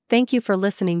Thank you for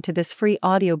listening to this free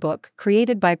audiobook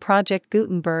created by Project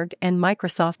Gutenberg and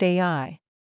Microsoft AI.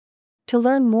 To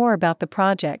learn more about the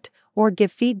project, or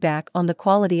give feedback on the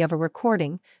quality of a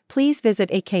recording, please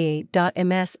visit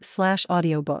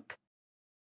aka.ms/audiobook.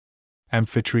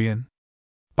 Amphitryon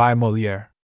by Molière.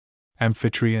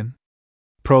 Amphitryon.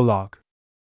 Prologue.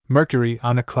 Mercury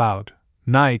on a cloud,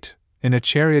 night, in a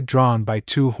chariot drawn by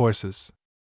 2 horses.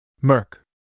 Merc.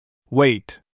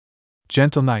 Wait.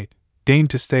 Gentle night, deign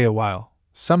to stay a while,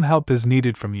 some help is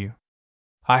needed from you.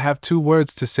 I have 2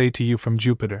 words to say to you from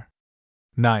Jupiter.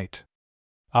 Night.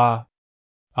 Ah.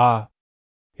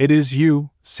 It is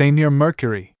you, Seigneur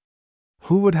Mercury.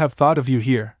 Who would have thought of you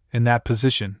here, in that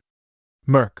position?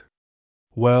 Merc.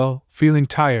 Well, feeling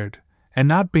tired, and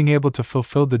not being able to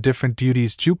fulfill the different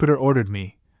duties Jupiter ordered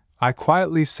me, I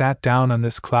quietly sat down on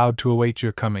this cloud to await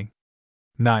your coming.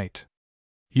 Night.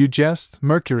 You jest,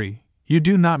 Mercury, you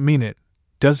do not mean it.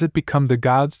 Does it become the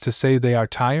gods to say they are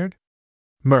tired?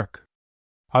 Merc.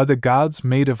 Are the gods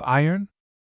made of iron?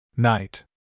 Night.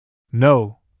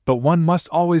 No, but one must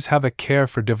always have a care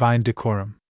for divine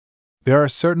decorum. There are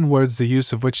certain words the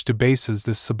use of which debases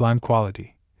this sublime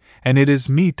quality, and it is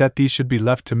meet that these should be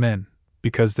left to men,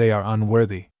 because they are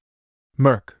unworthy.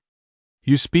 Merc.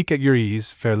 You speak at your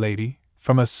ease, fair lady,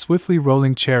 from a swiftly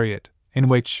rolling chariot, in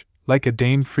which, like a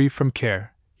dame free from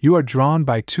care, you are drawn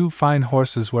by 2 fine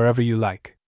horses wherever you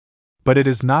like. But it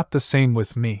is not the same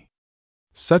with me.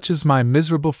 Such is my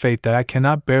miserable fate that I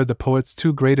cannot bear the poets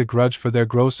too great a grudge for their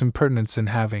gross impertinence in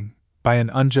having, by an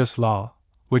unjust law,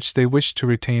 which they wish to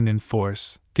retain in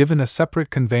force, given a separate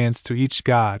conveyance to each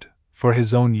god, for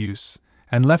his own use,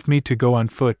 and left me to go on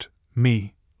foot,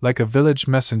 me, like a village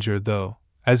messenger, though,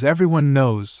 as everyone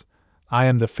knows, I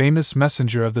am the famous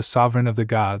messenger of the sovereign of the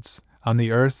gods, on the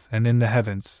earth and in the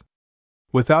heavens.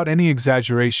 Without any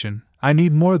exaggeration, I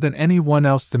need more than any one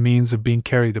else the means of being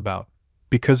carried about,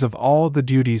 because of all the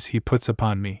duties he puts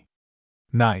upon me.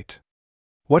 Night.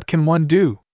 What can one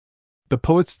do? The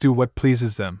poets do what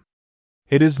pleases them.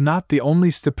 It is not the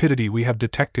only stupidity we have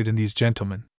detected in these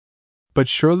gentlemen. But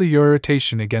surely your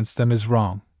irritation against them is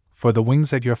wrong, for the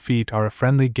wings at your feet are a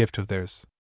friendly gift of theirs.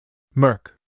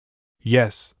 Merc.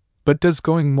 Yes, but does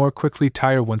going more quickly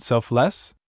tire oneself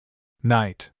less?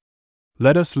 Night.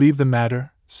 Let us leave the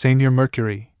matter, Seigneur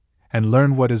Mercury, and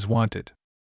learn what is wanted.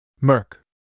 Merc.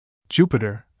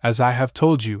 Jupiter, as I have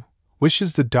told you,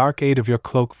 wishes the dark aid of your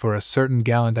cloak for a certain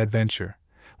gallant adventure,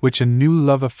 which a new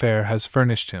love affair has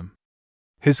furnished him.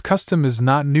 His custom is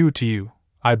not new to you,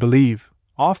 I believe.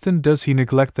 Often does he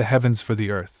neglect the heavens for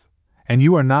the earth, and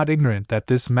you are not ignorant that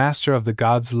this master of the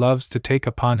gods loves to take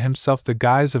upon himself the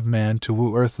guise of man to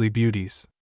woo earthly beauties.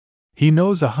 He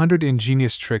knows 100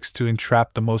 ingenious tricks to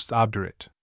entrap the most obdurate.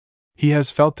 He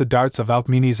has felt the darts of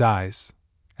Alcmene's eyes,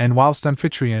 and whilst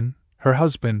Amphitryon, her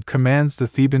husband, commands the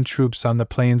Theban troops on the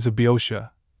plains of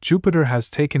Boeotia, Jupiter has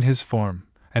taken his form,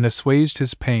 and assuaged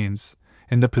his pains,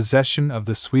 in the possession of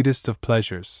the sweetest of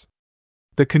pleasures.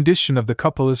 The condition of the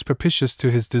couple is propitious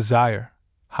to his desire.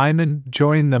 Hymen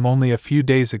joined them only a few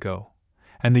days ago,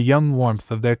 and the young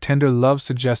warmth of their tender love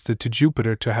suggested to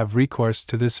Jupiter to have recourse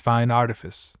to this fine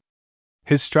artifice.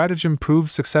 His stratagem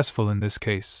proved successful in this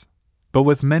case, but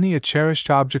with many a cherished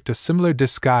object a similar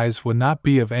disguise would not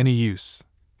be of any use.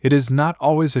 It is not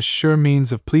always a sure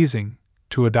means of pleasing,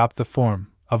 to adopt the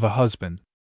form of a husband.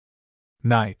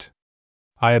 Night.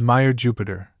 I admire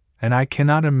Jupiter, and I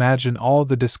cannot imagine all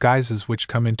the disguises which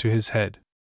come into his head.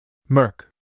 Merc.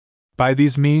 By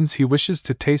these means he wishes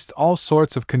to taste all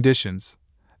sorts of conditions.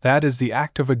 That is the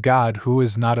act of a god who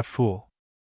is not a fool.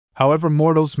 However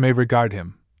mortals may regard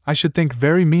him, I should think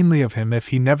very meanly of him if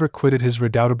he never quitted his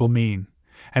redoubtable mien,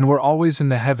 and were always in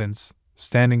the heavens,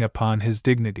 standing upon his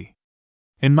dignity.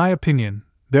 In my opinion,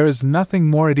 there is nothing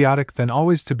more idiotic than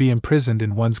always to be imprisoned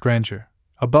in one's grandeur.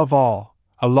 Above all,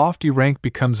 a lofty rank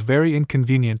becomes very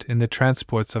inconvenient in the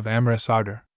transports of amorous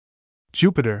ardor.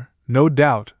 Jupiter, no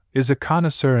doubt, is a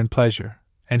connoisseur in pleasure,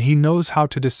 and he knows how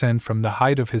to descend from the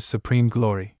height of his supreme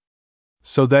glory.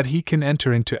 So that he can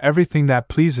enter into everything that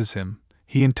pleases him,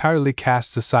 he entirely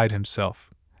casts aside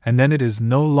himself, and then it is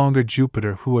no longer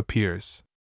Jupiter who appears.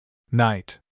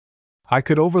 Night. I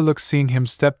could overlook seeing him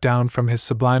step down from his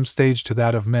sublime stage to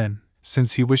that of men,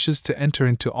 since he wishes to enter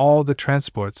into all the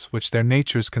transports which their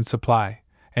natures can supply,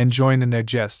 and join in their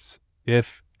jests,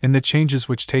 if, in the changes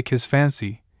which take his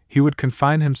fancy, he would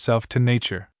confine himself to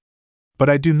nature. But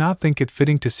I do not think it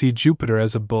fitting to see Jupiter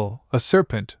as a bull, a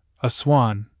serpent, a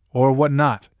swan, or what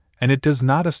not, and it does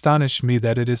not astonish me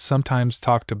that it is sometimes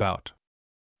talked about.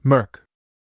 Merc.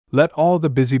 Let all the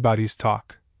busybodies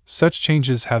talk. Such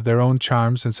changes have their own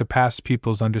charms and surpass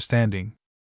people's understanding.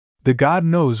 The god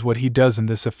knows what he does in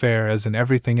this affair as in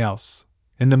everything else.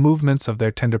 In the movements of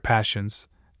their tender passions,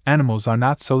 animals are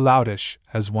not so loutish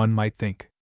as one might think.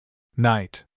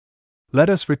 Knight. Let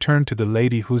us return to the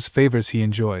lady whose favors he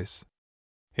enjoys.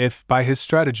 If, by his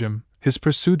stratagem, his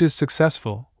pursuit is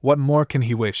successful, what more can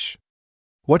he wish?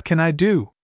 What can I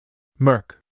do?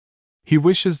 Merc. He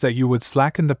wishes that you would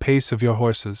slacken the pace of your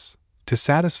horses, to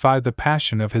satisfy the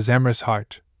passion of his amorous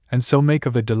heart, and so make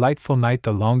of a delightful night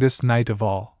the longest night of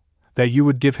all, that you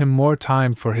would give him more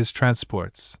time for his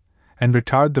transports, and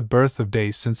retard the birth of day,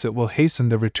 since it will hasten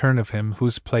the return of him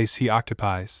whose place he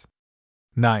occupies.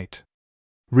 Knight.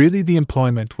 Really the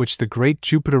employment which the great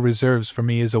Jupiter reserves for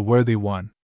me is a worthy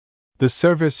one. The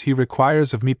service he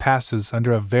requires of me passes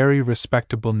under a very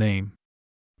respectable name.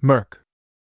 Merc.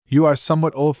 You are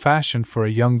somewhat old-fashioned for a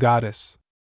young goddess.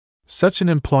 Such an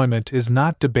employment is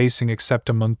not debasing except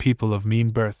among people of mean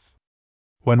birth.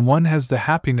 When one has the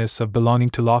happiness of belonging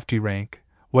to lofty rank,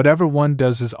 whatever one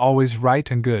does is always right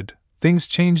and good. Things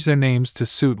change their names to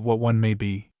suit what one may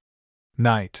be.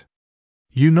 Knight.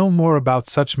 You know more about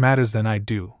such matters than I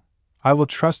do. I will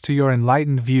trust to your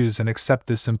enlightened views and accept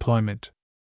this employment.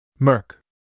 Merc.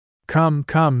 Come,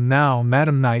 come now,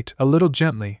 Madam Knight, a little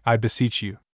gently, I beseech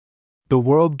you. The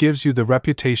world gives you the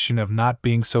reputation of not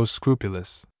being so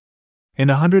scrupulous. In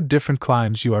 100 different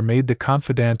climes you are made the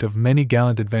confidant of many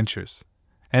gallant adventures,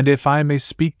 and if I may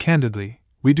speak candidly,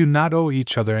 we do not owe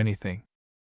each other anything.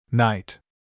 Knight.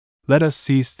 Let us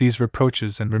cease these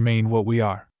reproaches and remain what we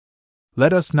are.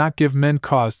 Let us not give men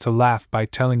cause to laugh by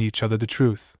telling each other the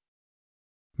truth.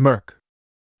 Merc.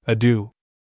 Adieu.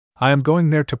 I am going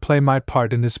there to play my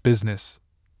part in this business,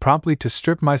 promptly to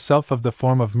strip myself of the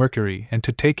form of Mercury and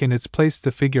to take in its place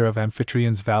the figure of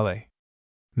Amphitryon's valet.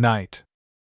 Knight.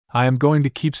 I am going to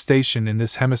keep station in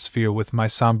this hemisphere with my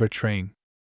somber train.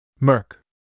 Merc.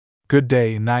 Good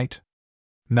day, Knight.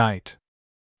 Knight.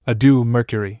 Adieu,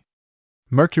 Mercury.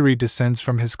 Mercury descends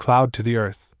from his cloud to the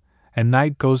earth, and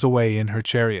Night goes away in her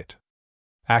chariot.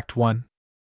 Act 1.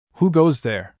 Who goes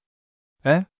there?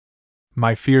 Eh?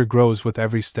 My fear grows with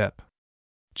every step.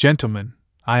 Gentlemen,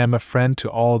 I am a friend to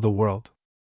all the world.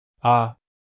 Ah!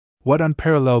 What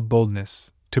unparalleled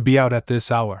boldness, to be out at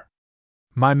this hour!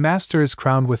 My master is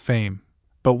crowned with fame,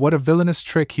 but what a villainous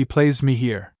trick he plays me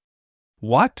here!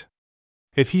 What?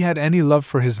 If he had any love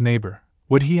for his neighbor,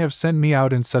 would he have sent me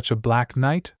out in such a black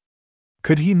night?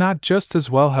 Could he not just as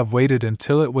well have waited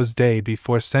until it was day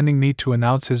before sending me to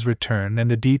announce his return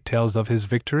and the details of his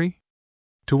victory?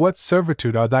 To what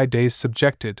servitude are thy days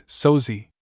subjected, Sozi?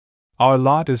 Our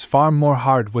lot is far more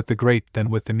hard with the great than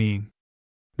with the mean.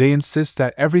 They insist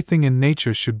that everything in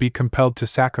nature should be compelled to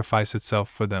sacrifice itself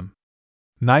for them.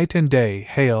 Night and day,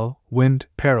 hail, wind,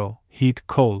 peril, heat,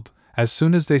 cold, as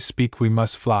soon as they speak we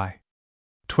must fly.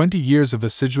 20 years of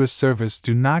assiduous service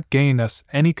do not gain us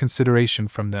any consideration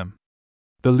from them.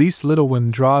 The least little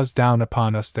whim draws down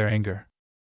upon us their anger.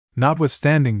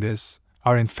 Notwithstanding this,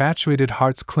 our infatuated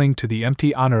hearts cling to the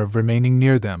empty honor of remaining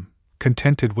near them,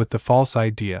 contented with the false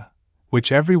idea,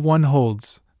 which every one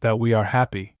holds, that we are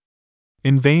happy.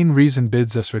 In vain reason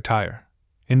bids us retire.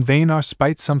 In vain our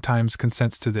spite sometimes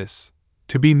consents to this.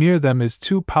 To be near them is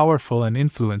too powerful an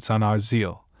influence on our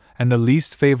zeal, and the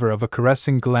least favor of a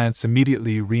caressing glance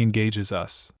immediately re-engages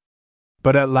us.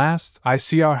 But at last I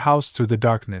see our house through the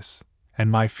darkness,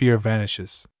 and my fear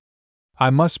vanishes.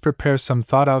 I must prepare some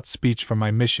thought-out speech for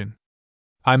my mission.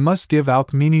 I must give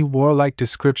Alcmene warlike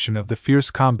description of the fierce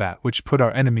combat which put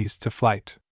our enemies to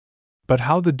flight. But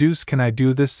how the deuce can I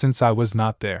do this since I was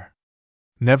not there?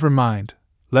 Never mind,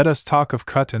 let us talk of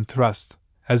cut and thrust,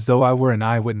 as though I were an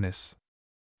eyewitness.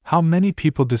 How many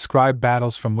people describe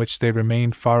battles from which they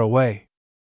remained far away?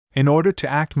 In order to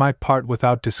act my part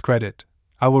without discredit,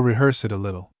 I will rehearse it a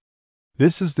little.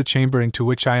 This is the chamber into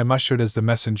which I am ushered as the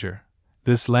messenger.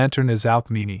 This lantern is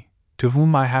Alcmene, to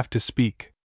whom I have to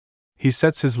speak. He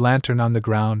sets his lantern on the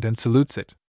ground and salutes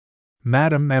it.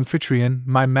 Madam Amphitryon,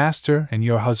 my master and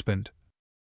your husband.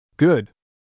 Good.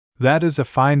 That is a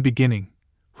fine beginning.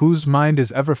 Whose mind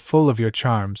is ever full of your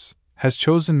charms, has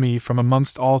chosen me from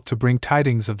amongst all to bring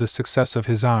tidings of the success of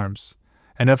his arms,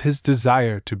 and of his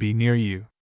desire to be near you.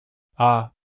 Ah!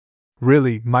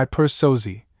 Really, my poor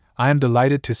Sozi, I am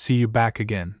delighted to see you back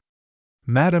again.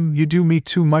 Madam, you do me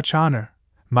too much honor.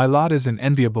 My lot is an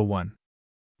enviable one.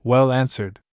 Well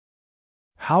answered.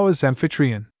 How is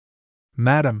Amphitryon?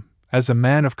 Madam, as a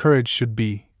man of courage should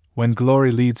be, when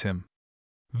glory leads him.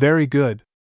 Very good.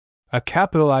 A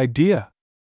capital idea!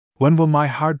 When will my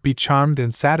heart be charmed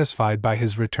and satisfied by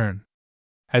his return?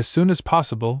 As soon as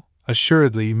possible,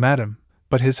 assuredly, madam,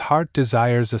 but his heart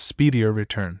desires a speedier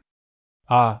return.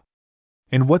 Ah!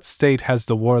 In what state has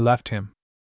the war left him?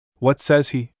 What says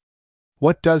he?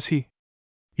 What does he?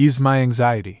 Ease my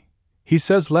anxiety. He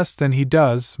says less than he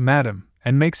does, madam,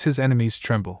 and makes his enemies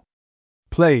tremble.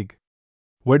 Plague!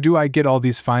 Where do I get all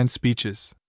these fine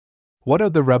speeches? What are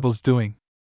the rebels doing?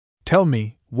 Tell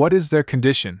me, what is their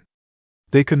condition?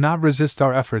 They could not resist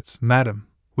our efforts, madam.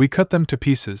 We cut them to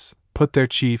pieces, put their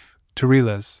chief,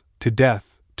 Tarilas, to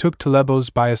death, took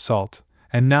Telebos by assault,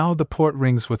 and now the port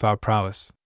rings with our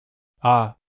prowess.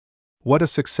 Ah! What a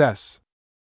success!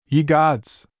 Ye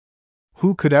gods!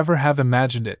 Who could ever have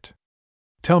imagined it?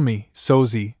 Tell me,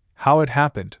 Sozi, how it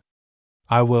happened.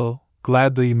 I will,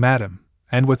 gladly, madam,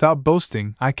 and without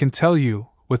boasting I can tell you,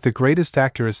 with the greatest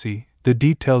accuracy, the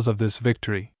details of this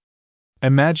victory.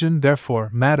 Imagine, therefore,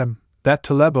 madam, that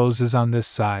Telebos is on this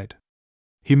side.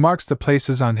 He marks the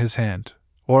places on his hand,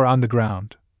 or on the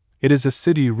ground. It is a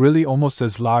city really almost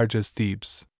as large as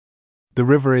Thebes. The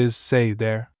river is, say,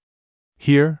 there.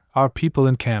 Here, our people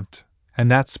encamped, and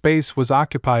that space was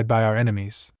occupied by our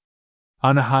enemies.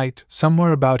 On a height,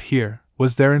 somewhere about here,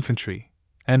 was their infantry,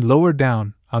 and lower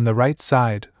down, on the right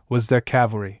side, was their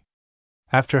cavalry.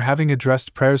 After having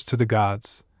addressed prayers to the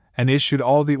gods, and issued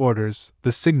all the orders,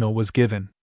 the signal was given.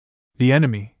 The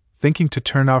enemy, thinking to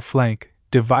turn our flank,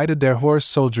 divided their horse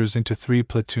soldiers into 3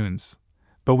 platoons,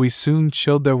 but we soon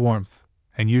chilled their warmth,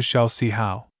 and you shall see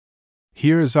how.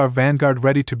 Here is our vanguard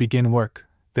ready to begin work,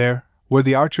 there were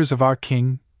the archers of our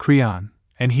king, Creon,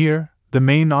 and here, the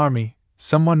main army.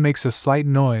 Someone makes a slight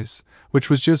noise, which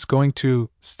was just going to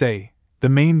stay. The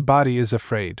main body is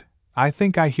afraid. I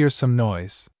think I hear some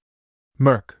noise.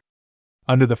 Merc.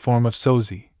 Under the form of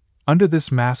Sozi, under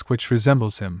this mask which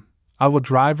resembles him, I will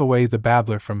drive away the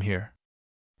babbler from here.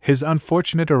 His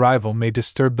unfortunate arrival may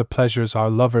disturb the pleasures our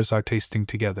lovers are tasting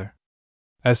together.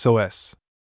 SOS.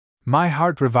 My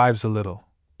heart revives a little.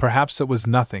 Perhaps it was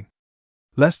nothing.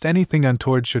 Lest anything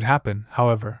untoward should happen,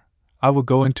 however, I will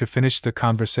go in to finish the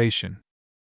conversation.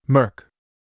 Merc.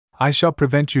 I shall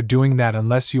prevent you doing that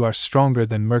unless you are stronger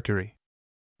than Mercury.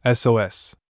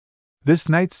 SOS. This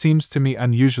night seems to me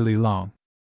unusually long.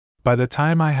 By the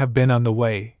time I have been on the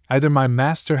way, either my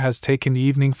master has taken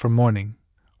evening for morning,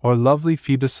 or lovely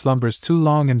Phoebus slumbers too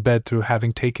long in bed through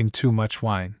having taken too much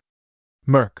wine.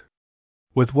 Merc.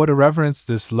 With what irreverence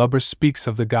this lubber speaks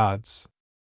of the gods.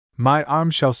 My arm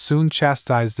shall soon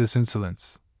chastise this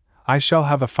insolence. I shall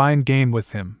have a fine game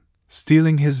with him,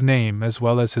 stealing his name as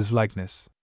well as his likeness.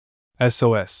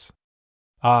 SOS.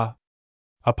 Ah!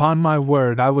 Upon my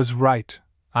word, I was right.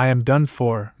 I am done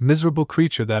for, miserable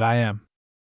creature that I am.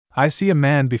 I see a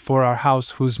man before our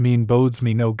house whose mien bodes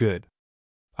me no good.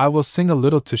 I will sing a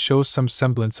little to show some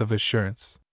semblance of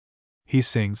assurance. He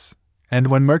sings, and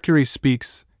when Mercury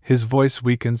speaks, his voice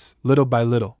weakens, little by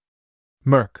little.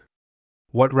 Merc.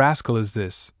 What rascal is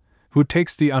this, who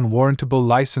takes the unwarrantable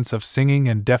license of singing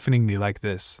and deafening me like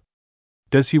this?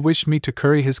 Does he wish me to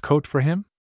curry his coat for him?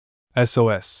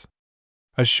 SOS.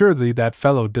 Assuredly that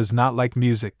fellow does not like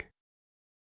music.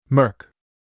 Merc.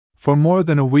 For more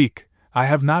than a week, I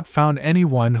have not found any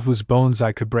one whose bones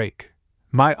I could break.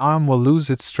 My arm will lose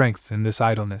its strength in this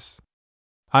idleness.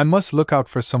 I must look out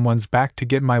for someone's back to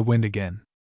get my wind again.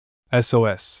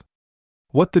 SOS.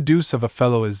 What the deuce of a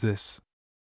fellow is this?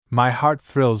 My heart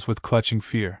thrills with clutching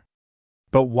fear.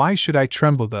 But why should I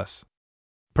tremble thus?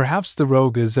 Perhaps the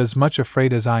rogue is as much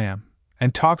afraid as I am,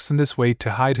 and talks in this way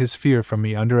to hide his fear from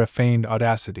me under a feigned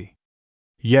audacity.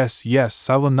 Yes,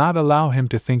 I will not allow him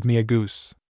to think me a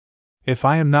goose. If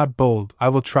I am not bold, I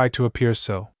will try to appear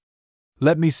so.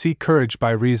 Let me see courage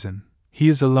by reason. He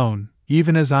is alone,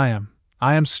 even as I am.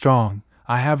 I am strong,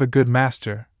 I have a good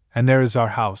master, and there is our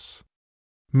house.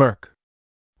 Merc.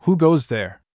 Who goes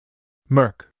there?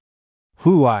 Merc.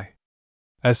 Who? I.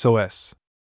 SOS.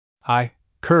 I.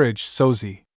 Courage,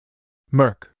 Sozi.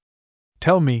 Merc.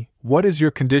 Tell me, what is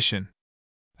your condition?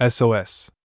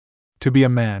 SOS. To be a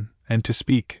man, and to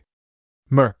speak.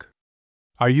 Merc.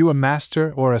 Are you a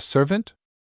master or a servant?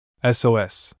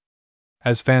 SOS.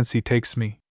 As fancy takes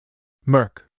me.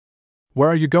 Merc. Where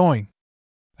are you going?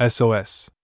 SOS.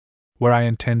 Where I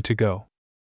intend to go.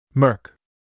 Merc.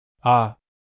 Ah!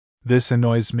 This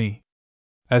annoys me.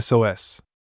 SOS.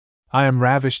 I am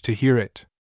ravished to hear it.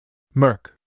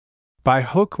 Merc. By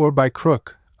hook or by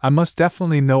crook, I must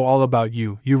definitely know all about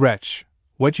you, you wretch,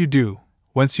 what you do,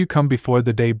 whence you come before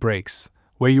the day breaks,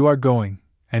 where you are going,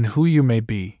 and who you may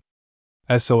be.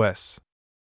 SOS.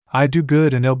 I do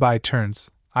good and ill by turns,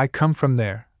 I come from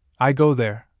there, I go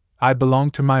there, I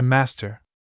belong to my master.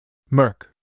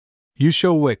 Merc. You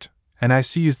show wit, and I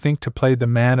see you think to play the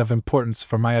man of importance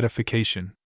for my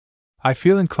edification. I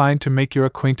feel inclined to make your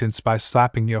acquaintance by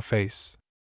slapping your face.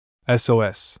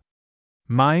 SOS.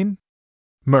 Mine?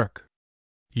 Merc.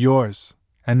 Yours,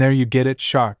 and there you get it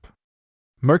sharp.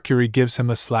 Mercury gives him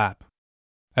a slap.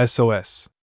 SOS.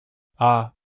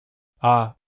 Ah.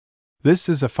 This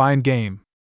is a fine game.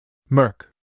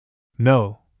 Merc.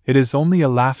 No, it is only a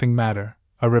laughing matter,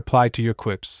 a reply to your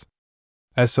quips.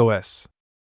 SOS.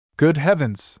 Good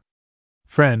heavens!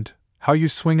 Friend, how you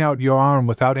swing out your arm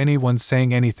without anyone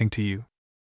saying anything to you.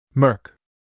 Merc.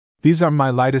 These are my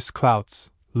lightest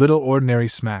clouts, little ordinary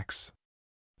smacks.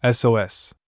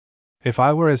 SOS. If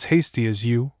I were as hasty as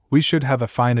you, we should have a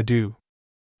fine ado.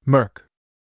 Merc.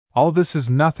 All this is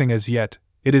nothing as yet,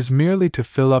 it is merely to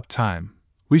fill up time.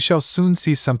 We shall soon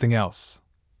see something else.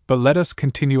 But let us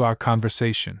continue our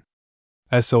conversation.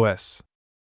 SOS.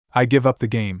 I give up the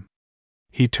game.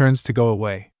 He turns to go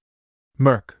away.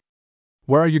 Merc.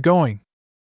 Where are you going?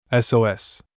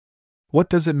 SOS. What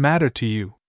does it matter to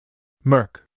you?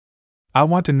 Merc. I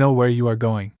want to know where you are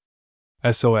going.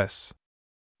 SOS.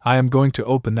 I am going to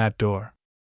open that door.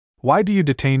 Why do you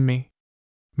detain me?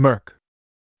 Merc.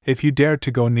 If you dare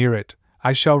to go near it,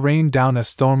 I shall rain down a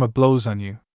storm of blows on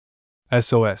you.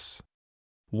 SOS.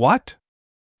 What?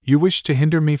 You wish to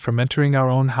hinder me from entering our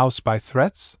own house by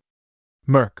threats?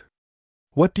 Merc.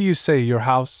 What do you say, your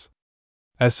house?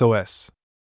 SOS.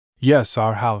 Yes,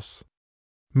 our house.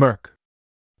 Merc.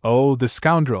 Oh, the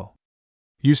scoundrel!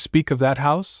 You speak of that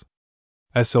house?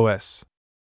 SOS.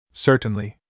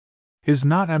 Certainly. Is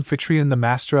not Amphitryon the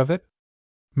master of it?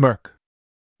 Merc.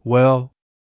 Well,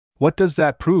 what does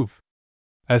that prove?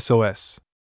 SOS.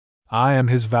 I am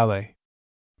his valet.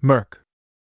 Merc.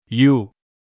 You.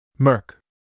 Merc.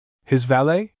 His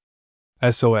valet?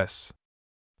 SOS.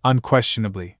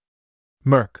 Unquestionably.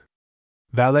 Merc.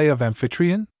 Valet of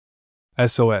Amphitryon?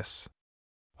 SOS.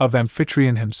 Of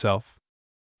Amphitryon himself.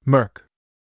 Merc.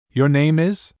 Your name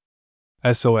is?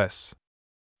 SOS.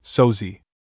 Sozi.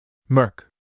 Merc.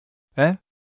 Eh?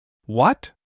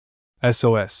 What?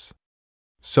 SOS.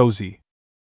 Sozi.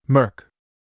 Merc.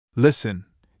 Listen,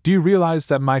 do you realize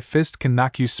that my fist can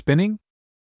knock you spinning?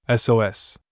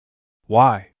 SOS.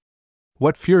 Why?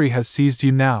 What fury has seized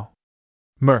you now?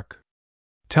 Merc.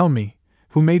 Tell me,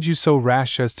 who made you so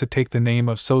rash as to take the name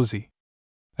of Sozi?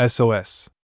 SOS.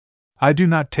 I do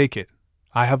not take it,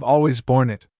 I have always borne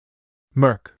it.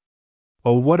 Merc.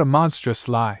 Oh, what a monstrous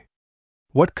lie!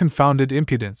 What confounded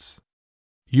impudence!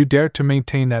 You dare to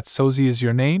maintain that Sozi is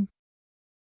your name?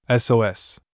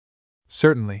 SOS.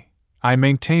 Certainly, I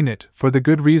maintain it, for the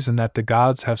good reason that the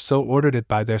gods have so ordered it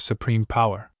by their supreme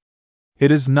power.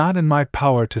 It is not in my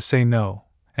power to say no,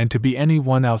 and to be any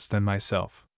one else than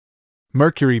myself.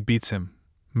 Mercury beats him.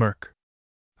 Merc.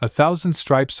 1,000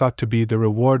 stripes ought to be the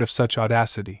reward of such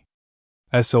audacity.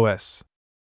 SOS.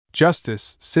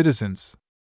 Justice, citizens.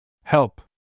 Help.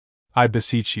 I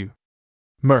beseech you.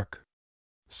 Merc.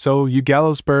 So, you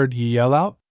gallows bird, ye yell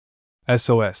out?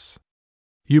 SOS.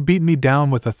 You beat me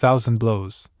down with 1,000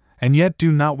 blows, and yet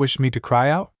do not wish me to cry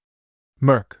out?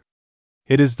 Merc.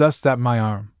 It is thus that my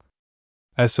arm.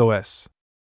 SOS.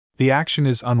 The action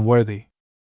is unworthy.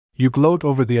 You gloat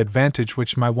over the advantage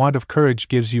which my want of courage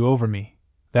gives you over me.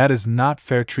 That is not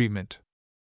fair treatment.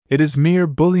 It is mere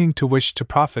bullying to wish to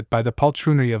profit by the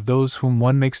poltroonery of those whom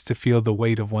one makes to feel the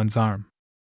weight of one's arm.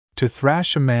 To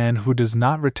thrash a man who does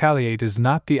not retaliate is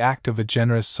not the act of a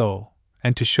generous soul,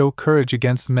 and to show courage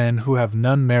against men who have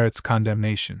none merits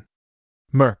condemnation.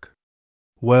 Merc.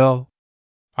 Well,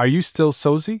 are you still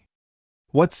Sozi?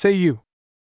 What say you?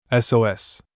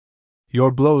 SOS.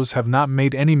 Your blows have not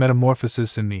made any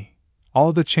metamorphosis in me.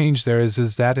 All the change there is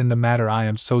that in the matter I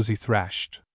am Sozi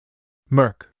thrashed.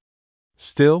 Merc.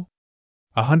 Still?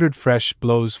 100 fresh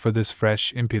blows for this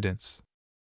fresh impudence.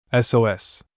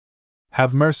 SOS.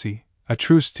 Have mercy, a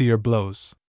truce to your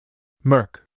blows.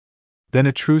 Merc. Then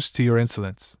a truce to your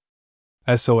insolence.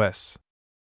 SOS.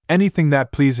 Anything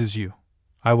that pleases you.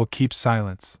 I will keep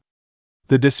silence.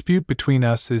 The dispute between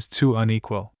us is too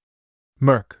unequal.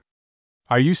 Merc.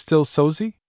 Are you still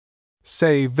Sozi?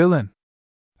 Say, villain.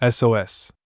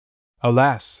 SOS.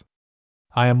 Alas!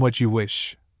 I am what you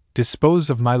wish. Dispose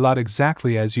of my lot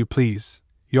exactly as you please.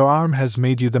 Your arm has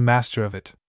made you the master of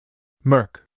it.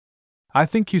 Merc. I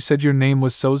think you said your name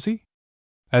was Sozi?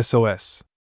 SOS.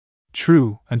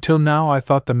 True, until now I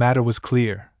thought the matter was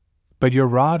clear. But your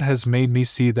rod has made me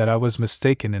see that I was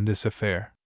mistaken in this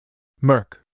affair.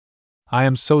 Merc. I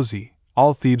am Sozi,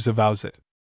 all Thebes avows it.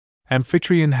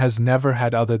 Amphitryon has never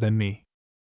had other than me.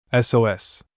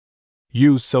 SOS.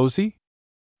 You Sozi?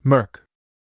 Merc.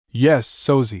 Yes,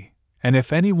 Sozi, and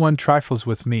if any one trifles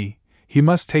with me, he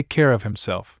must take care of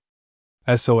himself.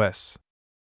 SOS.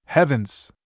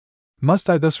 Heavens! Must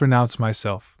I thus renounce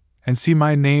myself, and see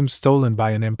my name stolen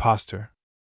by an impostor?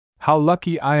 How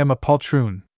lucky I am a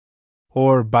poltroon!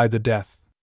 Or, by the death!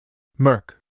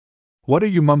 Merc. What are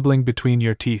you mumbling between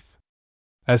your teeth?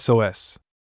 SOS.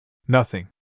 Nothing.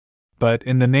 But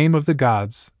in the name of the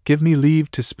gods, give me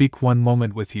leave to speak one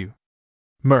moment with you.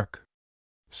 Merc.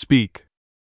 Speak.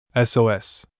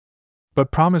 SOS.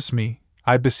 But promise me,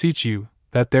 I beseech you,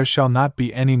 that there shall not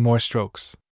be any more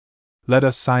strokes. Let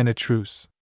us sign a truce.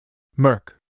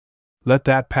 Merc. Let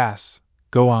that pass.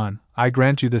 Go on, I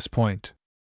grant you this point.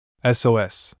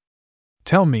 SOS.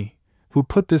 Tell me, who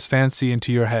put this fancy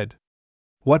into your head?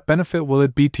 What benefit will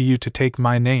it be to you to take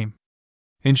my name?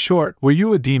 In short, were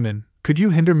you a demon, could you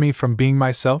hinder me from being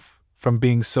myself, from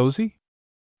being Sozi?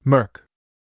 Merc.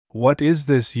 What is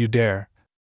this you dare?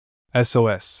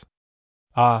 SOS.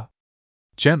 Ah.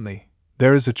 Gently,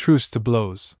 there is a truce to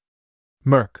blows.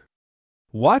 Merc.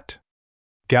 What?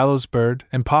 Gallows bird,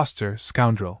 impostor,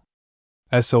 scoundrel.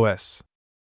 SOS.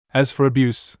 As for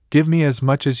abuse, give me as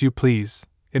much as you please,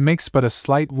 it makes but a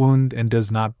slight wound and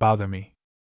does not bother me.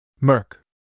 Merc.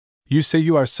 You say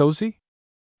you are Sozi?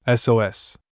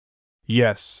 SOS.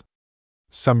 Yes.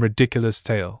 Some ridiculous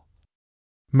tale.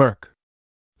 Merc.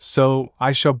 So,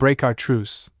 I shall break our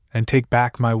truce, and take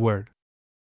back my word.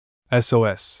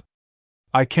 SOS.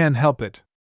 I can't help it.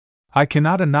 I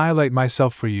cannot annihilate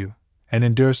myself for you, and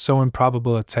endure so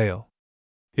improbable a tale.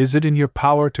 Is it in your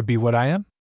power to be what I am?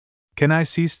 Can I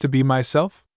cease to be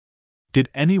myself? Did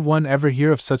any one ever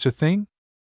hear of such a thing?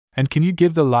 And can you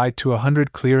give the lie to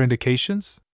 100 clear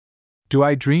indications? Do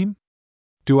I dream?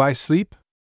 Do I sleep?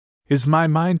 Is my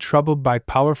mind troubled by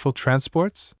powerful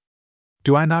transports?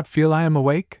 Do I not feel I am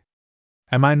awake?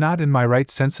 Am I not in my right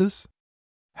senses?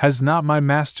 Has not my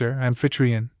master,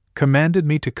 Amphitryon, commanded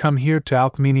me to come here to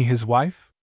Alcmene his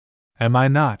wife? Am I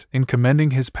not, in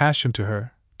commending his passion to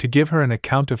her, to give her an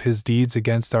account of his deeds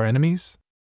against our enemies?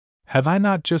 Have I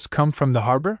not just come from the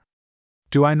harbor?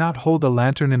 Do I not hold a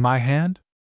lantern in my hand?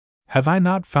 Have I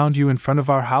not found you in front of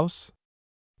our house?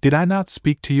 Did I not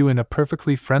speak to you in a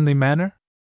perfectly friendly manner?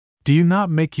 Do you not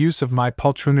make use of my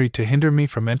poltroonery to hinder me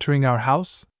from entering our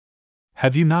house?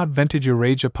 Have you not vented your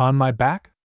rage upon my back?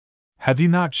 Have you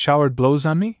not showered blows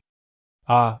on me?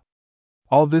 Ah!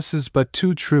 All this is but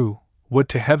too true, would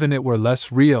to heaven it were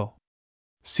less real!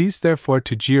 Cease therefore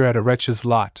to jeer at a wretch's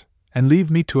lot, and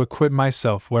leave me to acquit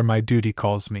myself where my duty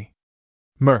calls me.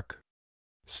 Merc.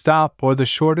 Stop, or the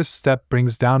shortest step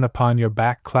brings down upon your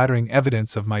back clattering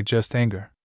evidence of my just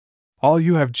anger. All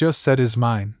you have just said is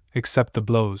mine, except the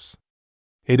blows.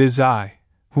 It is I,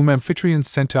 whom Amphitryon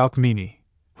sent to Alcmene,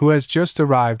 who has just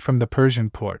arrived from the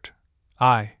Persian port.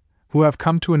 I, who have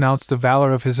come to announce the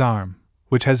valor of his arm,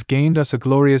 which has gained us a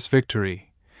glorious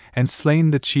victory, and slain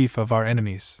the chief of our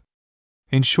enemies.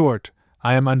 In short,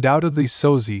 I am undoubtedly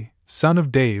Sozi, son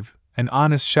of Dave, an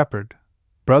honest shepherd,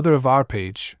 brother of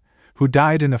Arpage, who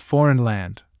died in a foreign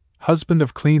land, husband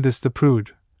of Cleanthes the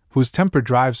prude, whose temper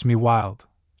drives me wild.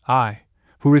 I,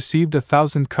 who received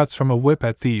 1,000 cuts from a whip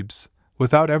at Thebes,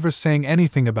 without ever saying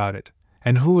anything about it,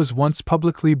 and who was once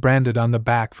publicly branded on the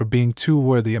back for being too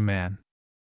worthy a man.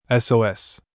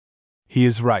 SOS. He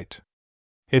is right.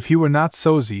 If he were not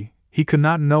Sozi, he could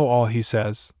not know all he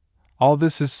says. All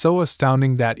this is so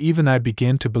astounding that even I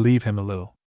begin to believe him a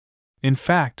little. In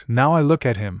fact, now I look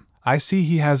at him, I see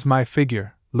he has my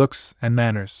figure, looks, and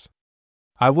manners.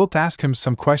 I wilt ask him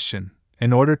some question,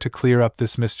 in order to clear up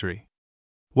this mystery.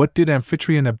 What did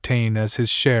Amphitryon obtain as his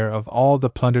share of all the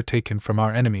plunder taken from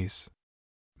our enemies?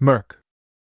 Merc.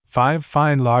 5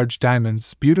 fine large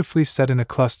diamonds beautifully set in a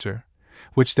cluster,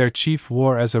 which their chief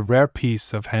wore as a rare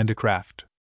piece of handicraft.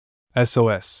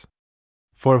 SOS.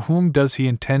 For whom does he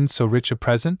intend so rich a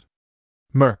present?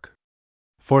 Merc.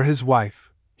 For his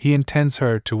wife, he intends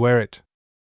her to wear it.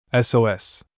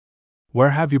 SOS.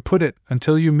 Where have you put it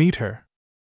until you meet her?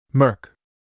 Merc.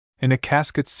 In a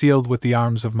casket sealed with the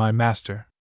arms of my master.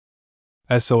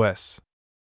 SOS.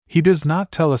 He does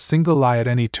not tell a single lie at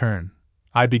any turn.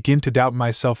 I begin to doubt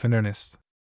myself in earnest.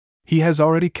 He has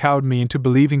already cowed me into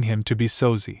believing him to be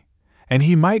Sozi, and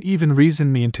he might even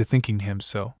reason me into thinking him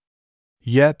so.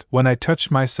 Yet, when I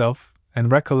touch myself, and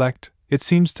recollect, it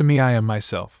seems to me I am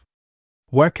myself.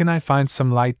 Where can I find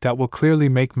some light that will clearly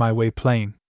make my way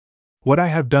plain? What I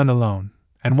have done alone,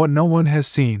 and what no one has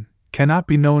seen, cannot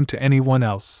be known to any one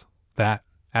else. That,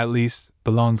 at least,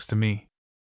 belongs to me.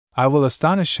 I will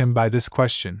astonish him by this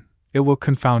question, it will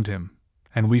confound him,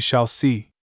 and we shall see.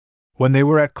 When they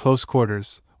were at close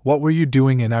quarters, what were you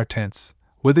doing in our tents,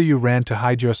 whither you ran to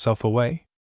hide yourself away?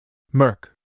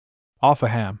 Merc. Off a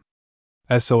ham.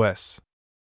 SOS.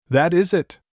 That is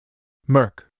it.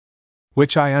 Merc.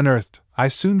 Which I unearthed. I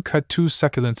soon cut 2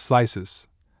 succulent slices.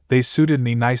 They suited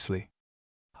me nicely.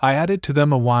 I added to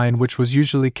them a wine which was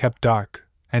usually kept dark,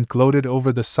 and gloated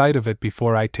over the sight of it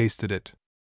before I tasted it.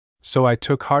 so I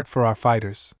took heart for our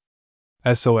fighters.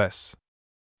 SOS.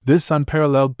 This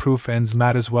unparalleled proof ends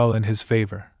matters well in his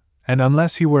favor, and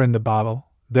unless he were in the bottle,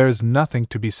 there is nothing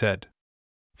to be said.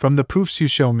 From the proofs you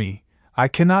show me, I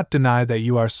cannot deny that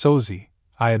you are Sozi,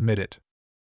 I admit it.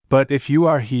 But if you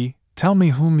are he, tell me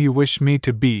whom you wish me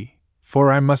to be,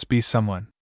 for I must be someone.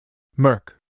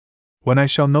 Merc. When I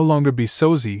shall no longer be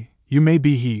Sozi, you may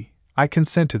be he, I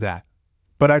consent to that.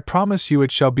 But I promise you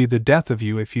it shall be the death of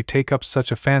you if you take up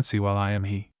such a fancy while I am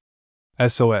he.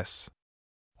 SOS.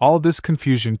 All this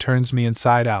confusion turns me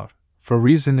inside out, for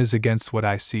reason is against what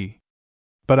I see.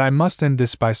 But I must end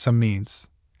this by some means,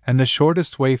 and the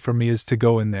shortest way for me is to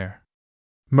go in there.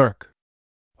 Merc.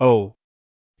 Oh!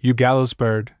 You gallows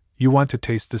bird, you want to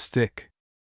taste the stick.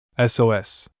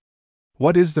 SOS.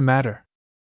 What is the matter?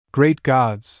 Great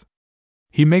gods!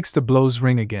 He makes the blows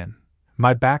ring again.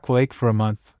 My back will ache for a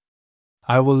month.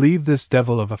 I will leave this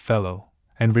devil of a fellow,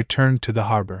 and return to the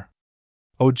harbor.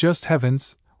 Oh, just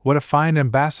heavens, what a fine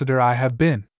ambassador I have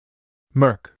been!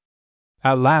 Merc.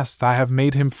 At last I have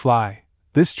made him fly.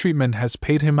 This treatment has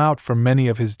paid him out for many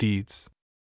of his deeds.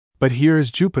 But here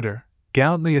is Jupiter,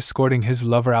 gallantly escorting his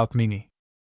lover Alcmene.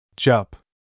 Jup.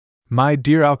 My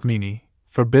dear Alcmene,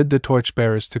 forbid the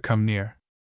torchbearers to come near.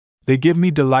 They give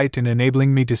me delight in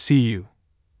enabling me to see you,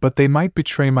 but they might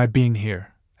betray my being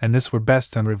here, and this were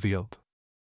best unrevealed.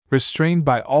 Restrained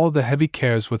by all the heavy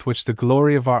cares with which the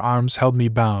glory of our arms held me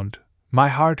bound, my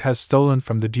heart has stolen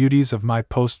from the duties of my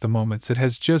post the moments it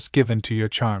has just given to your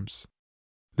charms.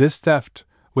 This theft,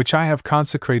 which I have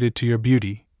consecrated to your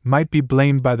beauty, might be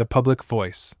blamed by the public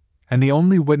voice, and the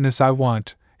only witness I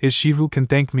want is she who can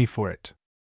thank me for it.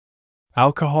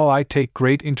 Alcohol, I take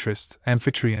great interest,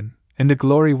 Amphitryon, in the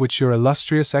glory which your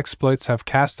illustrious exploits have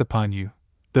cast upon you.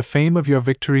 The fame of your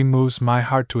victory moves my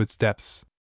heart to its depths.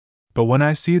 But when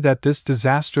I see that this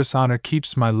disastrous honor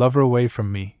keeps my lover away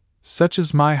from me, such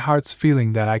is my heart's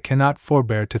feeling that I cannot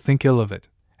forbear to think ill of it,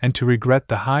 and to regret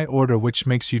the high order which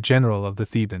makes you general of the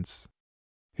Thebans.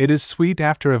 It is sweet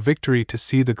after a victory to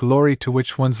see the glory to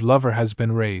which one's lover has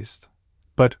been raised.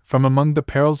 But, from among the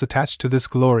perils attached to this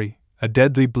glory, a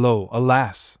deadly blow,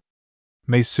 alas!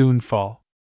 May soon fall.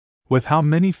 With how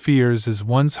many fears is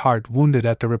one's heart wounded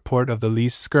at the report of the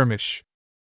least skirmish!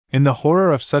 In the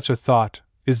horror of such a thought,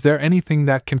 is there anything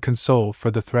that can console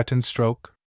for the threatened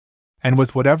stroke? And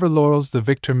with whatever laurels the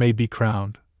victor may be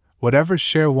crowned, whatever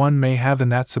share one may have in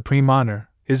that supreme honor,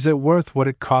 is it worth what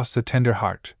it costs a tender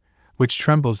heart, which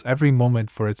trembles every moment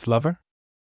for its lover?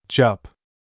 Jup.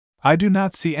 I do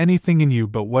not see anything in you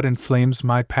but what inflames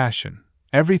my passion.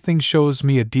 Everything shows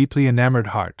me a deeply enamored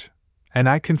heart, and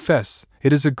I confess,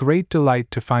 it is a great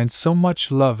delight to find so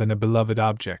much love in a beloved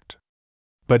object.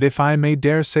 But if I may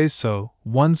dare say so,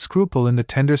 one scruple in the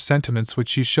tender sentiments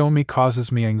which you show me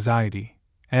causes me anxiety,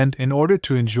 and in order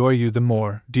to enjoy you the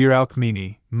more, dear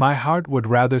Alcmene, my heart would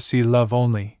rather see love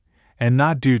only, and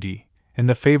not duty, in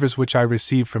the favors which I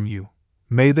receive from you.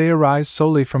 May they arise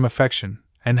solely from affection,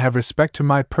 and have respect to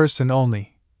my person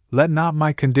only. Let not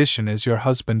my condition as your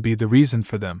husband be the reason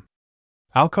for them.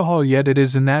 Alcohol, yet it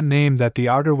is in that name that the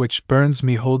ardor which burns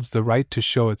me holds the right to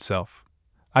show itself.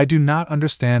 I do not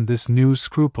understand this new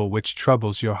scruple which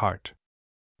troubles your heart.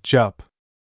 Jup.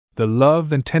 The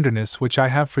love and tenderness which I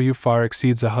have for you far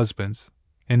exceeds a husband's.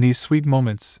 In these sweet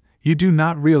moments, you do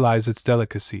not realize its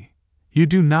delicacy. You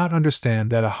do not understand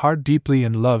that a heart deeply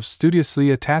in love studiously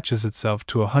attaches itself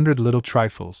to 100 little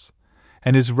trifles,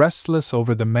 and is restless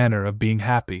over the manner of being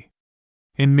happy.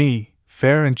 In me,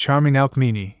 fair and charming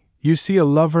Alcmene, you see a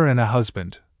lover and a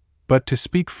husband, but to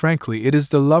speak frankly, it is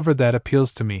the lover that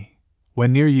appeals to me.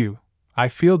 When near you, I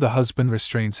feel the husband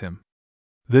restrains him.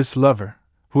 This lover,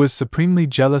 who is supremely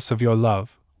jealous of your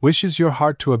love, wishes your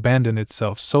heart to abandon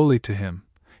itself solely to him.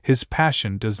 His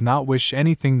passion does not wish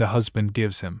anything the husband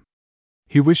gives him.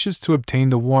 He wishes to obtain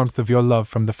the warmth of your love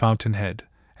from the fountainhead,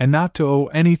 and not to owe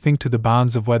anything to the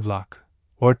bonds of wedlock,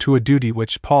 or to a duty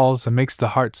which palls and makes the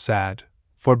heart sad,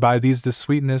 for by these the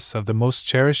sweetness of the most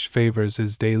cherished favors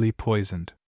is daily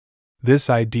poisoned. This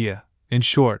idea, in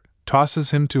short,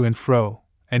 tosses him to and fro,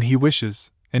 and he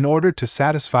wishes, in order to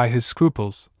satisfy his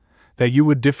scruples, that you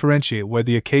would differentiate where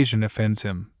the occasion offends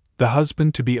him, the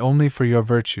husband to be only for your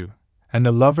virtue, and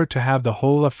the lover to have the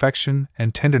whole affection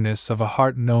and tenderness of a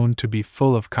heart known to be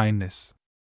full of kindness.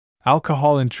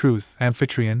 Alcohol, in truth,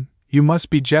 Amphitryon, you must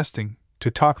be jesting,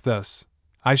 to talk thus.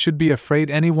 I should be afraid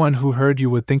anyone who heard you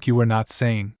would think you were not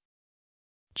sane.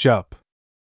 Jup.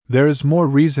 There is more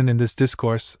reason in this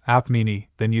discourse, Alcmene,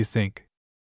 than you think.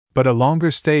 But a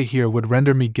longer stay here would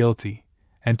render me guilty,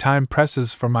 and time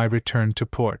presses for my return to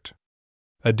port.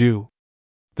 Adieu.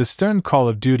 The stern call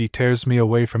of duty tears me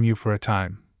away from you for a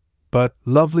time, But,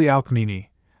 lovely Alcmene,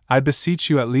 I beseech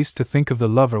you at least to think of the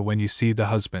lover when you see the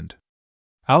husband.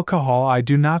 Alcohol I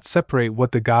do not separate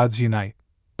what the gods unite,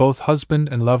 both husband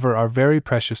and lover are very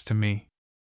precious to me.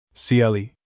 CLE.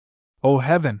 O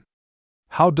heaven!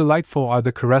 How delightful are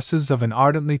the caresses of an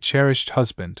ardently cherished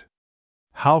husband!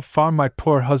 How far my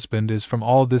poor husband is from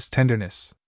all this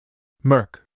tenderness!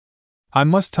 Merc. I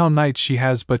must tell night she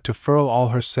has but to furl all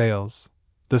her sails.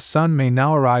 The sun may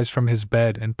now arise from his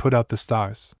bed and put out the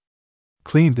stars.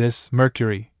 Clean this,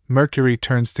 Mercury. Mercury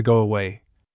turns to go away.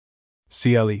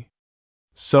 CLE.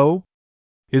 So?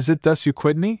 Is it thus you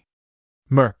quit me?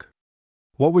 Merc.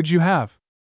 What would you have?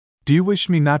 Do you wish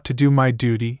me not to do my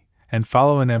duty, and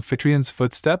follow in Amphitryon's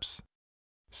footsteps?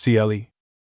 CLE.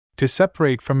 To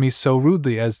separate from me so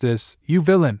rudely as this, you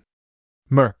villain!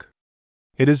 Merc.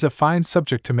 It is a fine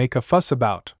subject to make a fuss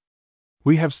about.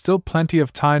 We have still plenty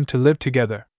of time to live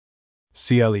together.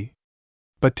 CLE.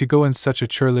 But to go in such a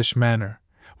churlish manner,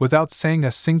 without saying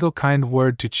a single kind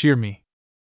word to cheer me.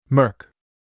 Merc.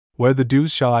 Where the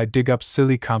deuce shall I dig up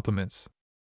silly compliments?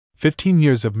 15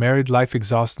 years of married life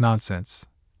exhaust nonsense.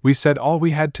 We said all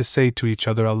we had to say to each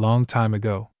other a long time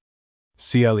ago.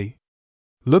 CLE.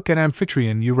 Look at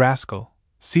Amphitryon, you rascal.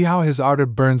 See how his ardor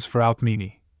burns for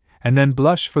Alcmene, and then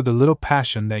blush for the little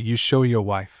passion that you show your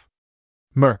wife.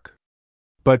 Merc.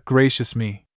 But gracious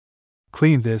me!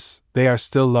 Clean this, they are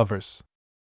still lovers.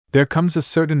 There comes a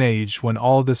certain age when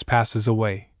all this passes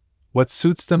away. What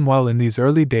suits them well in these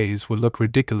early days would look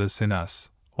ridiculous in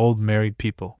us, old married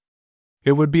people.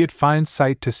 It would be a fine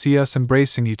sight to see us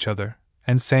embracing each other,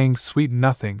 and saying sweet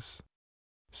nothings.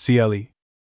 CLE.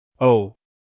 Oh!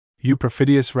 You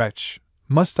perfidious wretch,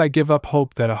 must I give up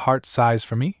hope that a heart sighs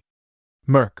for me?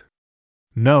 Merc.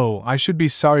 No, I should be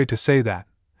sorry to say that,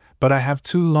 but I have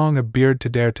too long a beard to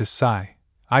dare to sigh.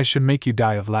 I should make you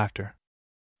die of laughter.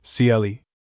 CLE.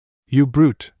 You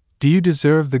brute, do you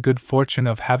deserve the good fortune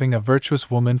of having a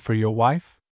virtuous woman for your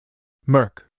wife?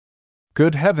 Merc.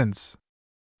 Good heavens!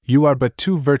 You are but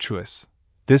too virtuous.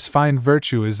 This fine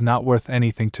virtue is not worth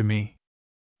anything to me.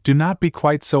 Do not be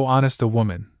quite so honest a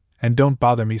woman, and don't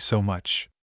bother me so much.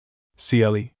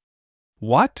 CLE.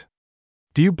 What?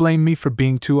 Do you blame me for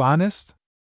being too honest?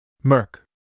 Merc.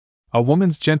 A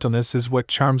woman's gentleness is what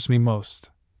charms me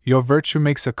most. Your virtue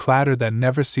makes a clatter that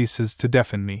never ceases to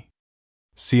deafen me.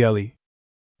 CLE.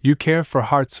 You care for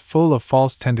hearts full of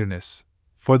false tenderness,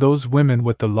 for those women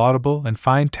with the laudable and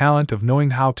fine talent of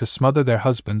knowing how to smother their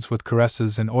husbands with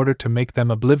caresses in order to make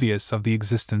them oblivious of the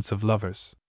existence of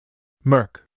lovers.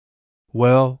 Merc.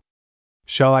 Well,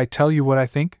 shall I tell you what I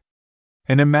think?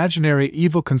 An imaginary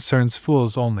evil concerns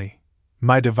fools only.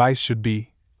 My device should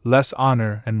be, less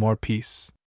honor and more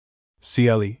peace.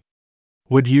 CLE.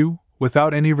 Would you,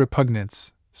 without any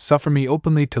repugnance, suffer me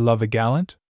openly to love a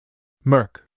gallant?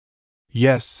 Merc.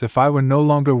 Yes, if I were no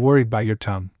longer worried by your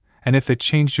tongue, and if it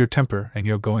changed your temper and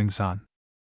your goings-on.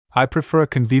 I prefer a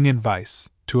convenient vice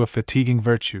to a fatiguing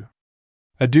virtue.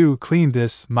 Adieu, clean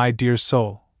this, my dear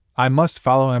soul. I must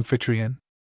follow Amphitryon.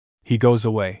 He goes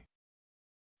away.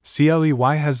 CLE.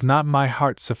 Why has not my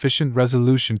heart sufficient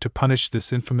resolution to punish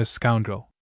this infamous scoundrel?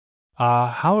 Ah,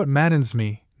 how it maddens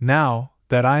me, now,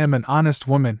 that I am an honest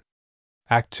woman!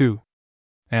 Act 2.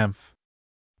 Amph.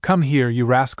 Come here, you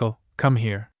rascal, come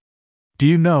here. Do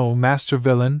you know, master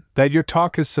villain, that your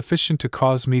talk is sufficient to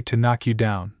cause me to knock you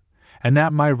down, and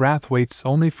that my wrath waits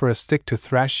only for a stick to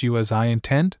thrash you as I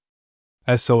intend?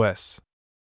 SOS.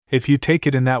 If you take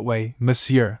it in that way,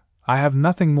 monsieur, I have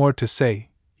nothing more to say,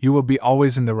 you will be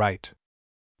always in the right.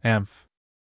 Amph.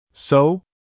 So?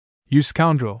 You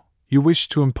scoundrel, you wish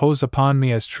to impose upon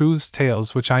me as truths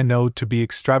tales which I know to be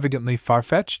extravagantly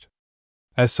far-fetched?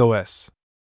 SOS.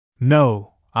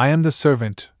 No, I am the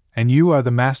servant, and you are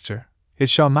the master. It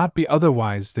shall not be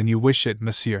otherwise than you wish it,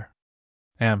 monsieur.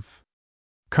 Amph.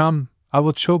 Come, I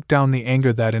will choke down the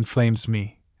anger that inflames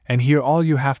me, and hear all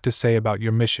you have to say about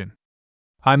your mission.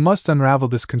 I must unravel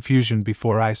this confusion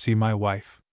before I see my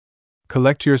wife.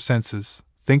 Collect your senses,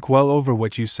 think well over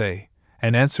what you say,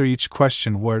 and answer each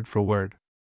question word for word.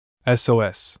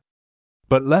 SOS.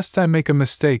 But lest I make a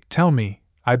mistake, tell me,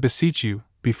 I beseech you,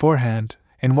 beforehand,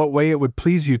 in what way it would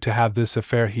please you to have this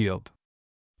affair healed.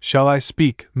 Shall I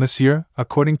speak, monsieur,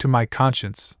 according to my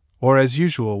conscience, or as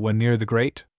usual when near the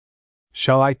grate?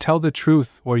 Shall I tell the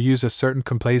truth or use a certain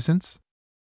complaisance?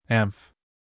 Amph.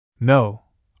 No,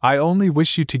 I only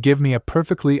wish you to give me a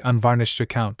perfectly unvarnished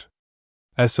account.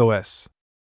 SOS.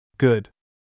 Good.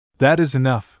 That is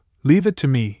enough, leave it to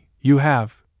me, you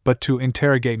have but to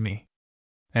interrogate me.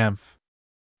 Amph.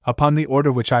 Upon the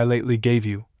order which I lately gave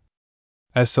you.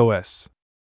 SOS.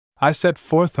 I set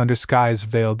forth under skies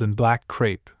veiled in black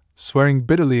crape, swearing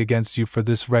bitterly against you for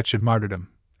this wretched martyrdom,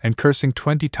 and cursing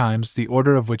 20 times the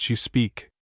order of which you speak.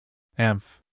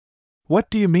 Amph. What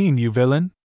do you mean, you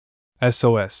villain?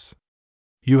 SOS.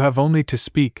 You have only to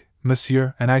speak,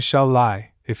 monsieur, and I shall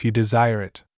lie, if you desire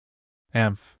it.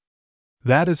 Amph.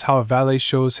 That is how a valet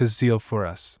shows his zeal for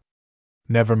us.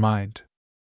 Never mind.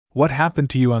 What happened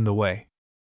to you on the way?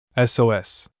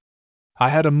 SOS. I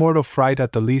had a mortal fright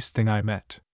at the least thing I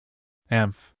met.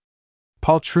 Amph.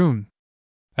 Poltroon.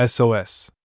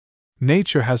 SOS.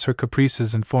 Nature has her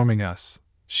caprices in forming us.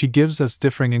 She gives us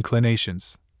differing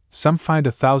inclinations. Some find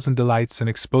 1,000 delights in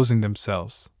exposing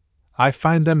themselves. I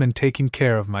find them in taking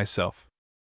care of myself.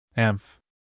 Amph.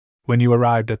 When you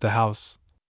arrived at the house?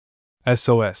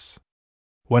 SOS.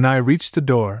 When I reached the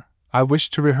door, I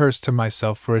wished to rehearse to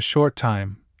myself for a short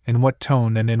time in what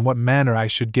tone and in what manner I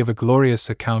should give a glorious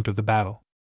account of the battle.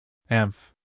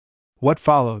 Amph. What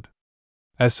followed?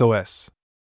 SOS.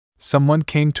 Someone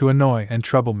came to annoy and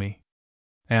trouble me.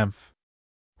 Amph.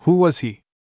 Who was he?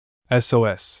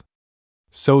 SOS.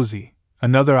 Sozy,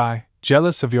 another I,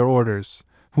 jealous of your orders,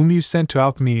 whom you sent to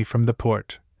out me from the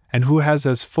port, and who has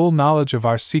as full knowledge of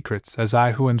our secrets as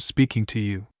I who am speaking to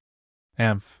you.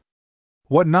 Amph.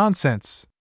 What nonsense!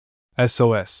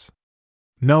 SOS.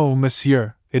 No,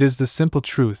 monsieur, it is the simple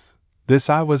truth. This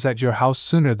I was at your house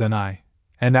sooner than I,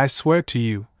 and I swear to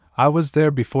you, I was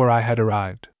there before I had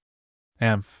arrived.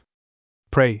 Amph.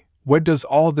 Pray, where does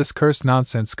all this cursed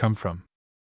nonsense come from?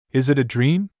 Is it a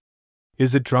dream?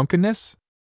 Is it drunkenness?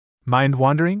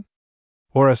 Mind-wandering?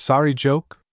 Or a sorry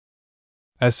joke?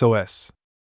 SOS.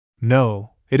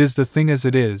 No, it is the thing as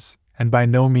it is, and by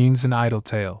no means an idle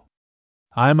tale.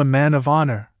 I am a man of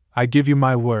honor, I give you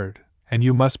my word, and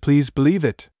you must please believe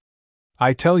it.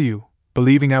 I tell you,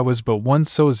 believing I was but one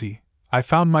Sozy, I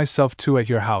found myself 2 at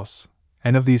your house,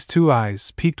 and of these 2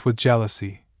 eyes, piqued with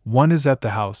jealousy, one is at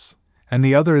the house, and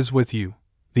the other is with you.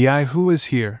 The eye who is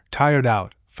here, tired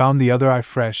out, found the other eye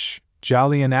fresh,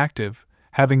 jolly and active,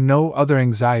 having no other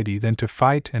anxiety than to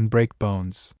fight and break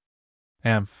bones.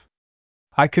 Amph.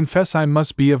 I confess I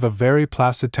must be of a very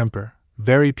placid temper,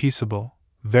 very peaceable,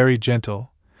 very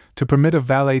gentle, to permit a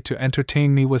valet to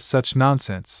entertain me with such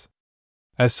nonsense.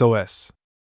 SOS.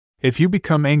 If you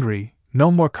become angry,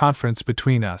 no more conference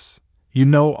between us, you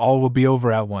know all will be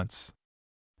over at once.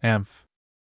 Amph.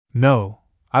 No,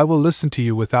 I will listen to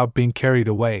you without being carried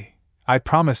away, I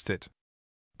promised it.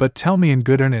 But tell me in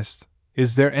good earnest,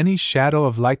 is there any shadow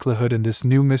of likelihood in this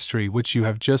new mystery which you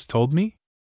have just told me?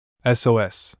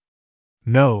 SOS.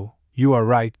 No, you are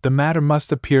right, the matter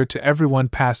must appear to everyone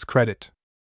past credit.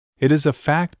 It is a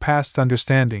fact past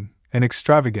understanding, an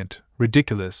extravagant,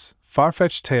 ridiculous,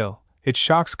 far-fetched tale, it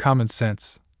shocks common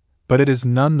sense, but it is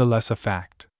none the less a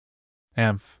fact.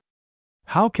 Amph.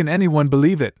 How can anyone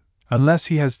believe it, unless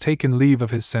he has taken leave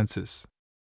of his senses?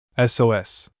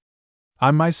 SOS. I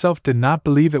myself did not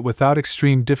believe it without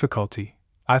extreme difficulty.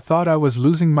 I thought I was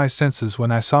losing my senses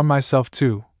when I saw myself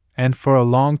too, and for a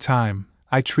long time,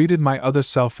 I treated my other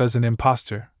self as an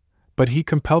impostor, but he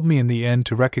compelled me in the end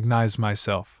to recognize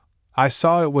myself. I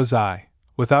saw it was I,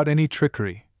 without any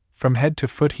trickery. From head to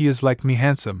foot he is like me,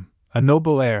 handsome, a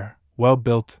noble air,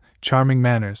 well-built, charming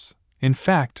manners. In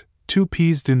fact, 2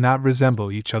 peas do not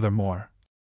resemble each other more.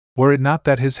 Were it not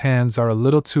that his hands are a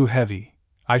little too heavy,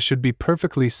 I should be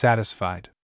perfectly satisfied.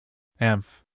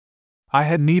 Amph. I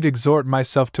had need exhort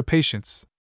myself to patience.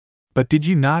 But did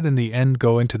you not in the end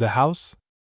go into the house?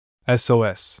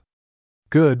 SOS.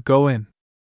 Good, go in.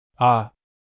 Ah.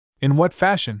 In what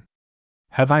fashion?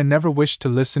 Have I never wished to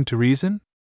listen to reason?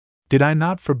 Did I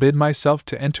not forbid myself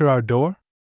to enter our door?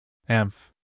 Amph.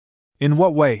 In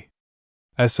what way?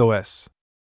 SOS.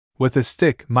 With a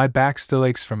stick, my back still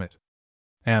aches from it.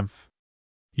 Amph.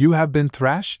 You have been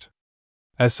thrashed?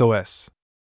 SOS.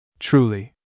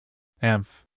 Truly.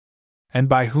 Amph. And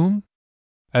by whom?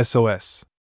 SOS.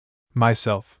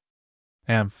 Myself.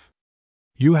 Amph.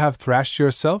 You have thrashed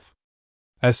yourself?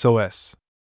 SOS.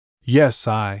 Yes,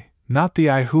 I, not the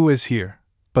I who is here,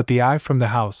 but the I from the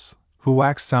house, who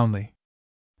whacks soundly.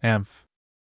 Amph.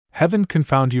 Heaven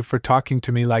confound you for talking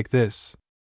to me like this.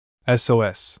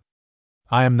 SOS.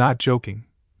 I am not joking.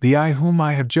 The I whom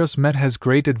I have just met has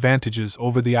great advantages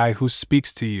over the I who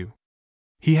speaks to you.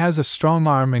 He has a strong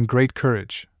arm and great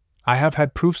courage. I have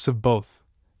had proofs of both.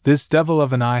 This devil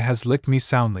of an I has licked me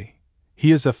soundly.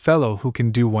 He is a fellow who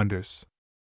can do wonders.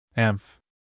 Amph.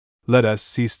 Let us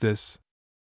cease this.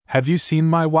 Have you seen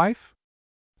my wife?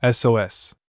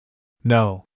 SOS.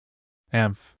 No.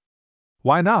 Amph.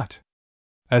 Why not?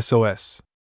 SOS.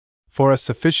 For a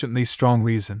sufficiently strong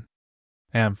reason.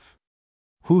 Amph.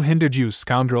 Who hindered you,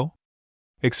 scoundrel?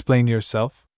 Explain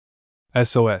yourself.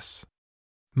 SOS.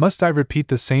 Must I repeat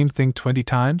the same thing 20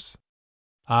 times?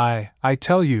 I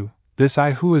tell you, this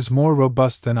I who is more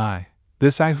robust than I,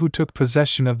 this I who took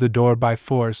possession of the door by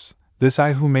force, this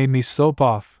I who made me slope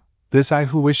off, this I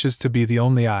who wishes to be the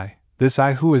only I, this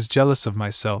I who is jealous of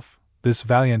myself, this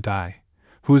valiant I,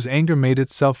 whose anger made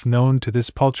itself known to this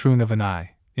poltroon of an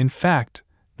I, in fact,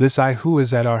 this I who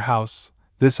is at our house,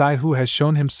 this I who has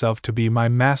shown himself to be my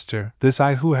master, this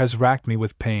I who has racked me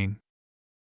with pain.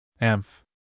 Amph.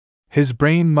 His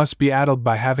brain must be addled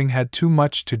by having had too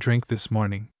much to drink this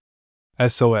morning.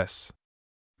 SOS.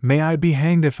 May I be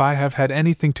hanged if I have had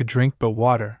anything to drink but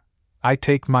water, I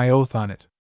take my oath on it.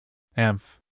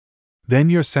 Amph. Then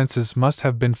your senses must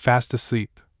have been fast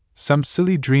asleep. Some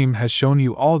silly dream has shown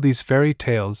you all these fairy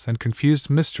tales and confused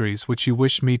mysteries which you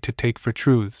wish me to take for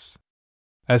truths.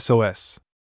 SOS.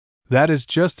 That is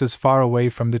just as far away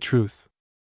from the truth.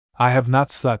 I have not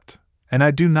slept, and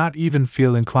I do not even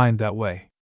feel inclined that way.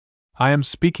 I am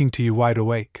speaking to you wide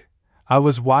awake. I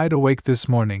was wide awake this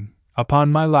morning,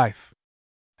 upon my life.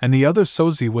 And the other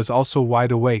Sozi was also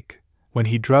wide awake, when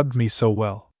he drubbed me so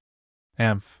well.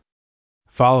 Amph.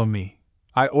 Follow me.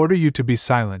 I order you to be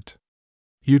silent.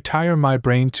 You tire my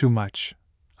brain too much.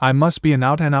 I must be an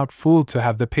out-and-out fool to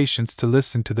have the patience to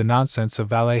listen to the nonsense a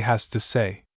valet has to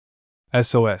say.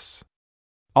 SOS.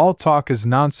 All talk is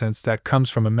nonsense that comes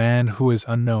from a man who is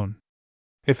unknown.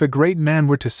 If a great man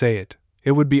were to say it,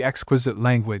 it would be exquisite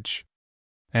language.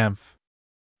 Amph.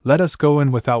 Let us go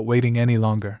in without waiting any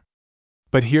longer.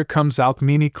 But here comes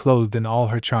Alcmene clothed in all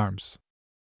her charms.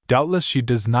 Doubtless she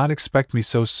does not expect me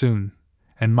so soon,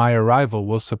 and my arrival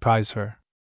will surprise her.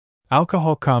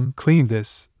 Alcohol, come, clean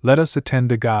this, let us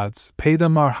attend the gods, pay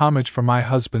them our homage for my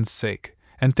husband's sake,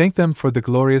 and thank them for the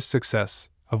glorious success,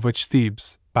 of which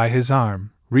Thebes, by his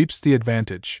arm, reaps the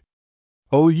advantage.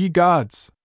 O ye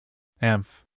gods!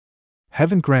 Amph.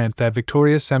 Heaven grant that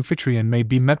victorious Amphitryon may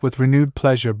be met with renewed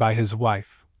pleasure by his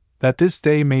wife, that this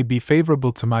day may be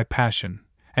favorable to my passion,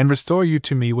 and restore you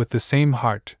to me with the same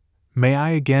heart. May I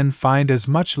again find as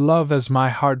much love as my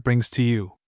heart brings to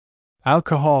you.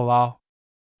 Alcohol,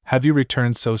 have you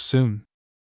returned so soon?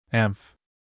 Amph.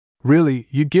 Really,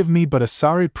 you give me but a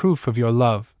sorry proof of your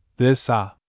love, this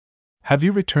Have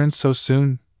you returned so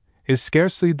soon? Is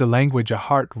scarcely the language a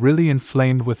heart really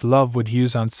inflamed with love would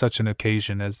use on such an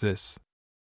occasion as this.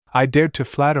 I dared to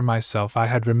flatter myself I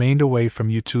had remained away from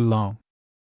you too long.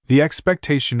 The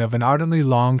expectation of an ardently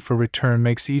longed for return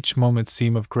makes each moment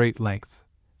seem of great length.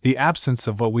 The absence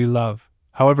of what we love,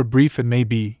 however brief it may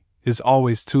be, is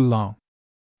always too long.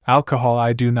 Alcohol,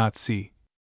 I do not see.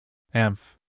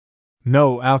 Amph.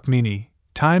 No, Alcmene,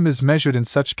 time is measured in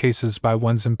such cases by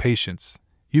one's impatience.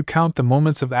 You count the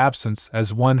moments of absence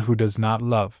as one who does not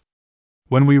love.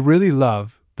 When we really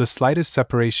love, the slightest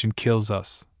separation kills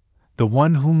us. The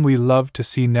one whom we love to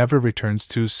see never returns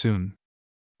too soon.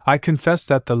 I confess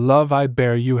that the love I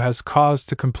bear you has cause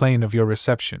to complain of your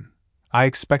reception. I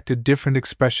expected different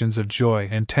expressions of joy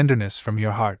and tenderness from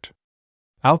your heart.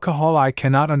 Alcohol, I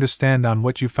cannot understand on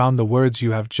what you found the words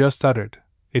you have just uttered.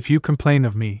 If you complain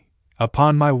of me,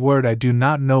 upon my word I do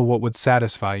not know what would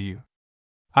satisfy you.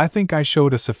 I think I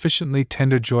showed a sufficiently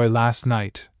tender joy last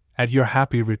night, at your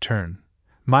happy return.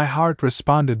 My heart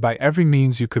responded by every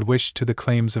means you could wish to the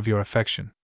claims of your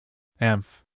affection.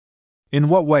 Amph. In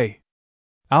what way?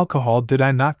 Alcohol, did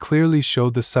I not clearly show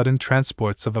the sudden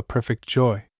transports of a perfect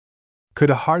joy? Could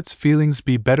a heart's feelings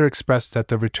be better expressed at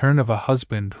the return of a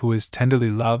husband who is tenderly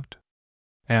loved?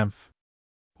 Amph.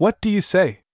 What do you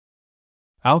say?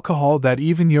 Alcohol, that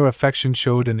even your affection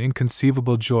showed an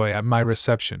inconceivable joy at my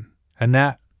reception, and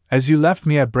that, as you left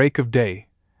me at break of day,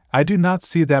 I do not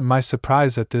see that my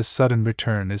surprise at this sudden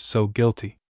return is so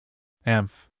guilty.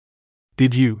 Amph.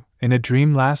 Did you, in a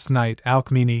dream last night,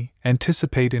 Alcmene,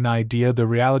 anticipate in idea the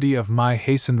reality of my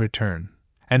hastened return,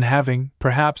 and having,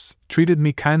 perhaps, treated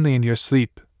me kindly in your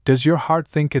sleep, does your heart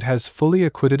think it has fully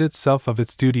acquitted itself of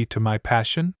its duty to my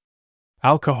passion?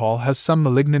 Alcohol, has some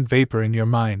malignant vapor in your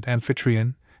mind,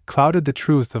 Amphitryon, clouded the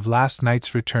truth of last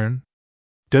night's return?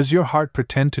 Does your heart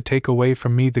pretend to take away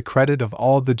from me the credit of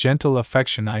all the gentle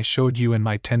affection I showed you in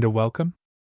my tender welcome?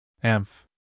 Amph.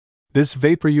 This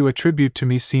vapor you attribute to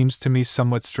me seems to me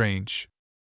somewhat strange.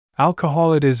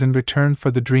 Alcohol, it is in return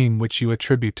for the dream which you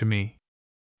attribute to me.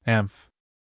 Amph.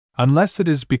 Unless it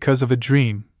is because of a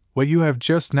dream, what you have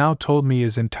just now told me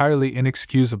is entirely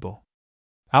inexcusable.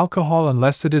 Alcohol,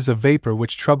 unless it is a vapor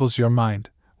which troubles your mind,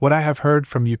 what I have heard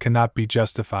from you cannot be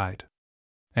justified.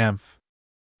 Amph.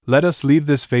 Let us leave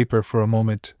this vapor for a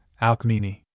moment,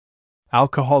 Alcmene.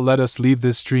 Alcohol, let us leave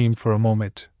this dream for a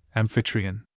moment,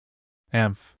 Amphitryon.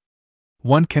 Amph.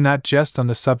 One cannot jest on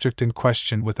the subject in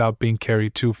question without being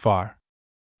carried too far.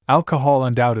 Alcohol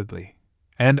undoubtedly,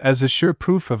 and as a sure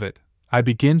proof of it, I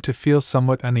begin to feel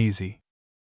somewhat uneasy.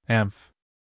 Amph.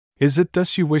 Is it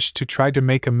thus you wish to try to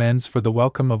make amends for the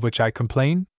welcome of which I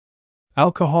complain?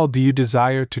 Alcohol, do you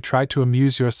desire to try to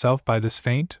amuse yourself by this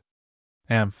feint?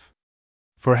 Amph.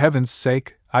 For heaven's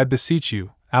sake, I beseech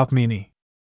you, Alcmene.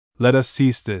 Let us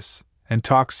cease this, and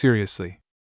talk seriously.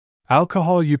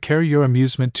 Alcohol, you carry your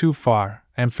amusement too far,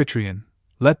 Amphitryon.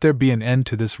 Let there be an end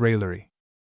to this raillery.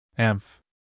 Amph.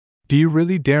 Do you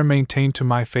really dare maintain to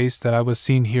my face that I was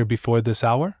seen here before this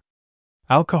hour?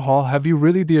 Alcohol, have you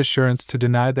really the assurance to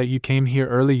deny that you came here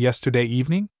early yesterday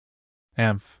evening?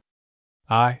 Amph.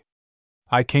 I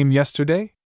came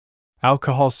yesterday?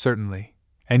 Alcohol, certainly,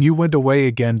 and you went away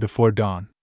again before dawn.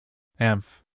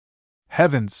 Amph.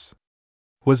 Heavens!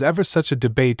 Was ever such a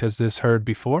debate as this heard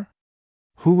before?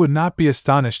 Who would not be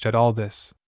astonished at all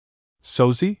this?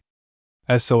 Sozy?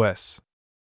 SOS.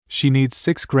 She needs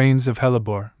 6 grains of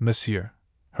hellebore, monsieur.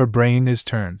 Her brain is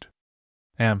turned.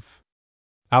 Amph.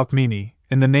 Alcmene,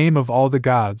 in the name of all the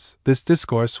gods, this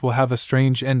discourse will have a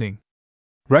strange ending.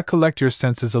 Recollect your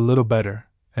senses a little better,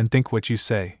 and think what you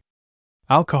say.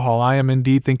 Alcohol, I am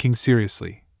indeed thinking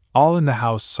seriously. All in the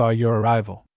house saw your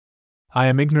arrival. I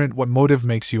am ignorant what motive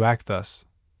makes you act thus.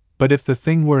 But if the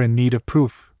thing were in need of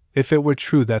proof, if it were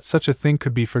true that such a thing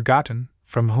could be forgotten,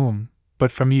 from whom,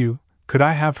 but from you, could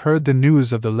I have heard the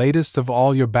news of the latest of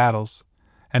all your battles,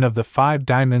 and of the 5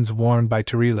 diamonds worn by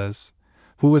Tereles,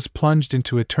 who was plunged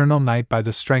into eternal night by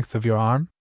the strength of your arm?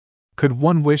 Could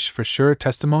one wish for surer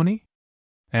testimony?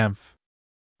 Amph.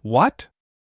 What?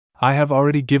 I have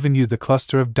already given you the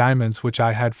cluster of diamonds which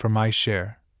I had for my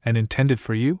share, and intended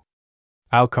for you?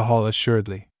 Alcohol,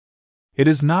 assuredly. It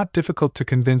is not difficult to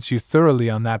convince you thoroughly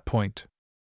on that point.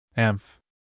 Amph.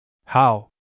 How?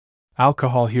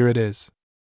 Alcohol, here it is.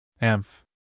 Amph.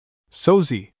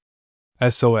 Sozy.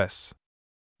 SOS.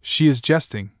 She is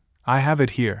jesting. I have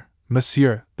it here,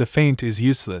 monsieur, the feint is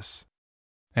useless.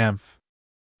 Amph.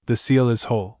 The seal is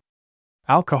whole.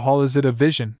 Alcohol, is it a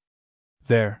vision?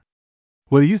 There.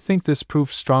 Will you think this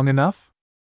proof strong enough?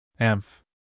 Amph.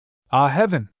 Ah,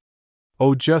 heaven!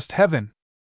 Oh, just heaven!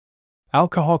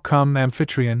 Alcohol, come,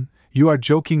 Amphitryon, you are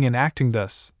joking and acting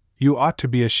thus. You ought to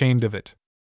be ashamed of it.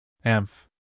 Amph.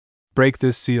 Break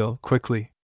this seal, quickly.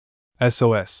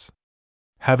 SOS.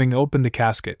 Having opened the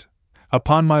casket,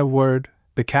 upon my word,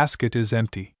 the casket is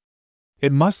empty.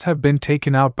 It must have been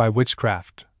taken out by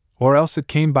witchcraft, or else it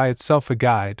came by itself a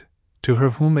guide, to her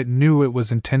whom it knew it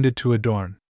was intended to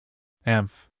adorn.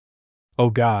 Amph. O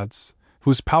gods,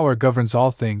 whose power governs all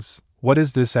things, what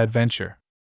is this adventure?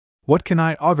 What can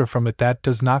I augur from it that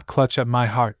does not clutch at my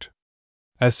heart?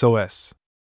 SOS.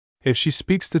 If she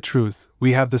speaks the truth,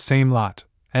 we have the same lot,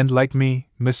 and like me,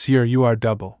 monsieur, you are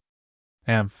double.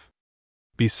 Amph.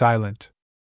 Be silent.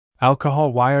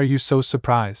 Alcohol, why are you so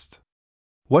surprised?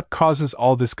 What causes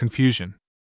all this confusion?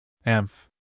 Amph.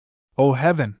 O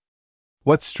heaven!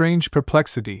 What strange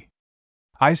perplexity!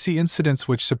 I see incidents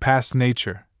which surpass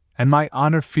nature, and my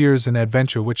honor fears an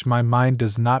adventure which my mind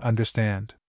does not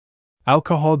understand.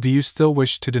 Alcohol, do you still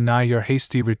wish to deny your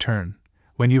hasty return,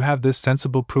 when you have this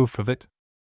sensible proof of it?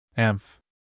 Amph.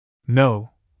 No,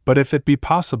 but if it be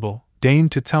possible, deign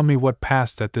to tell me what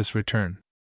passed at this return.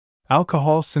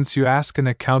 Alcohol, since you ask an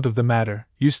account of the matter,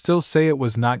 you still say it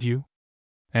was not you?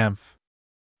 Amph.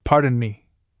 Pardon me,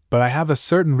 but I have a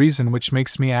certain reason which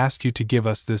makes me ask you to give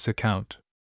us this account.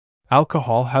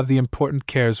 Alcohol, have the important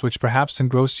cares which perhaps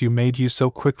engrossed you made you so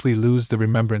quickly lose the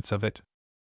remembrance of it?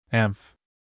 Amph.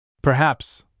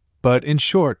 Perhaps, but in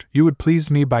short, you would please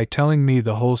me by telling me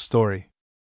the whole story.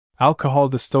 Alcohol,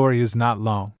 the story is not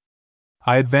long.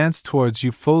 I advanced towards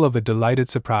you full of a delighted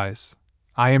surprise.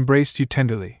 I embraced you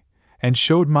tenderly, and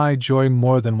showed my joy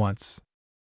more than once.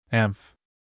 Amph.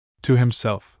 To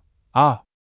himself. Ah!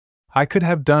 I could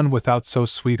have done without so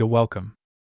sweet a welcome.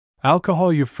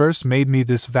 Alcohol, you first made me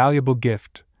this valuable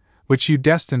gift, which you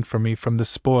destined for me from the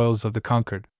spoils of the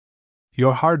conquered.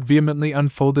 Your heart vehemently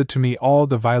unfolded to me all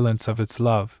the violence of its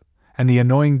love, and the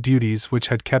annoying duties which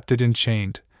had kept it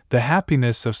enchained, the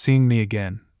happiness of seeing me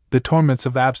again, the torments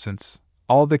of absence,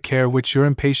 all the care which your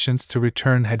impatience to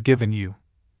return had given you.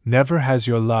 Never has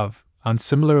your love, on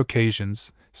similar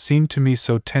occasions, seemed to me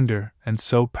so tender and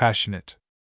so passionate.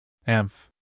 Amph.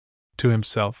 To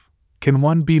himself. Can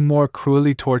one be more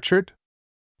cruelly tortured?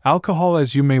 Alcohol,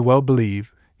 as you may well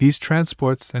believe, these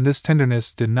transports and this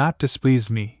tenderness did not displease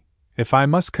me. If I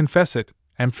must confess it,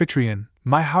 Amphitryon,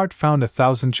 my heart found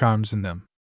 1,000 charms in them.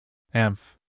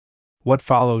 Amph. What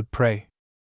followed, pray?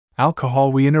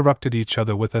 Alcohol, we interrupted each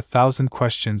other with 1,000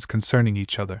 questions concerning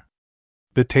each other.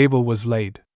 The table was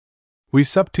laid. We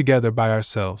supped together by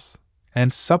ourselves,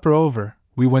 and, supper over,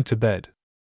 we went to bed.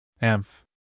 Amph.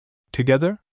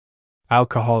 Together?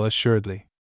 Alcohol assuredly.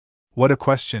 What a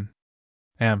question.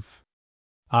 Amph.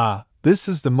 Ah, this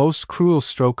is the most cruel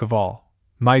stroke of all.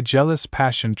 My jealous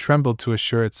passion trembled to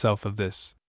assure itself of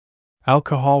this.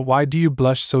 Alcohol, why do you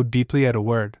blush so deeply at a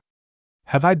word?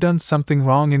 Have I done something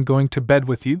wrong in going to bed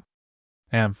with you?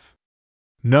 Amph.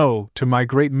 No, to my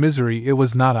great misery it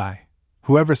was not I.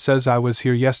 Whoever says I was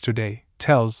here yesterday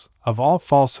tells, of all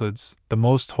falsehoods, the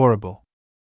most horrible.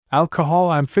 Alcohol,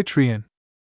 Amphitryon.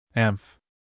 Amph.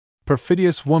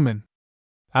 Perfidious woman.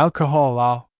 Alcohol,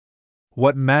 ah.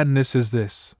 What madness is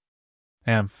this?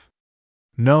 Amph.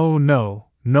 No, no,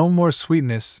 no more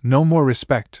sweetness, no more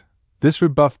respect. This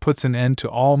rebuff puts an end to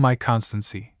all my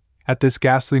constancy. At this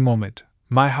ghastly moment,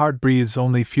 my heart breathes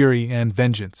only fury and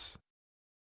vengeance.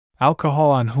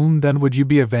 Alcohol, on whom then would you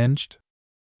be avenged?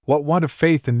 What want of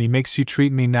faith in me makes you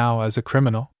treat me now as a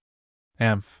criminal?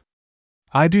 Amph.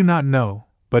 I do not know,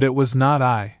 but it was not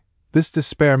I. This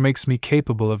despair makes me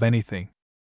capable of anything.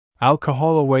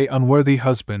 Alcohol, away, unworthy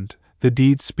husband, the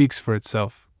deed speaks for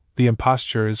itself, the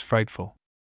imposture is frightful.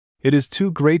 It is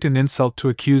too great an insult to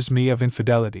accuse me of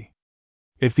infidelity.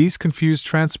 If these confused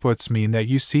transports mean that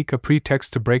you seek a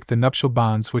pretext to break the nuptial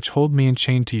bonds which hold me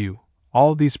enchained to you,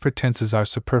 all these pretenses are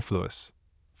superfluous,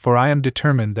 for I am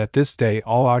determined that this day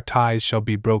all our ties shall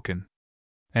be broken.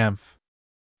 Amph.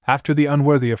 After the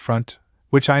unworthy affront,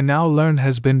 which I now learn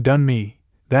has been done me,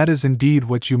 that is indeed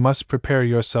what you must prepare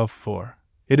yourself for.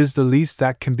 It is the least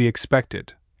that can be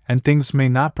expected, and things may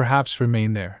not perhaps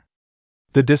remain there.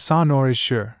 The dishonor is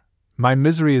sure. My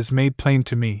misery is made plain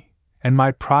to me, and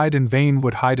my pride in vain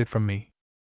would hide it from me.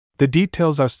 The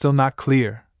details are still not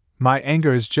clear. My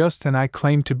anger is just, and I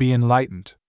claim to be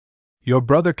enlightened. Your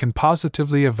brother can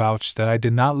positively avouch that I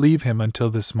did not leave him until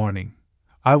this morning.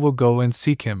 I will go and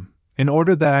seek him, in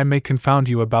order that I may confound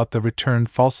you about the return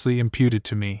falsely imputed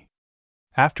to me.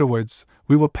 Afterwards,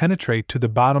 we will penetrate to the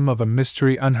bottom of a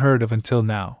mystery unheard of until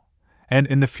now, and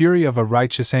in the fury of a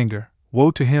righteous anger, woe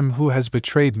to him who has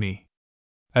betrayed me.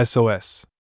 SOS.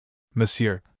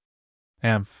 Monsieur.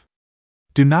 Amph.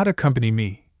 Do not accompany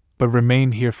me, but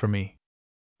remain here for me.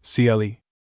 CLE.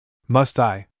 Must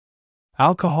I?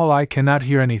 Alcohol, I cannot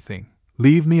hear anything.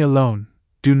 Leave me alone,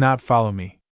 do not follow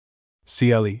me.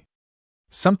 CLE.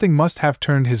 Something must have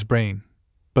turned his brain,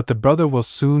 but the brother will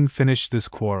soon finish this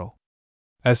quarrel.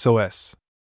 SOS.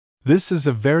 This is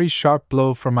a very sharp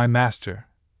blow for my master.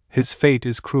 His fate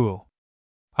is cruel.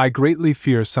 I greatly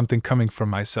fear something coming from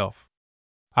myself.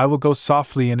 I will go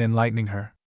softly in enlightening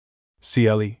her.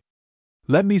 CLE.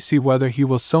 Let me see whether he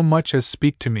will so much as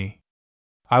speak to me.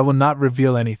 I will not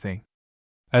reveal anything.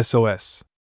 SOS.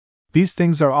 These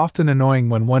things are often annoying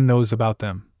when one knows about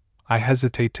them. I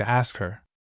hesitate to ask her.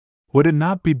 Would it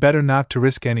not be better not to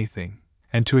risk anything,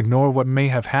 and to ignore what may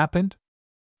have happened?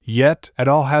 Yet, at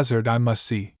all hazard, I must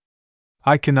see.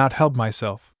 I cannot help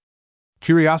myself.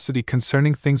 Curiosity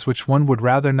concerning things which one would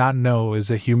rather not know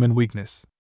is a human weakness.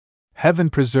 Heaven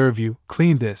preserve you,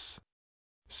 clean this.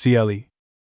 CLE.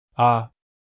 Ah!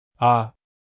 Ah!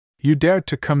 You dared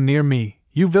to come near me,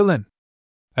 you villain!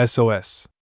 SOS.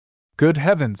 Good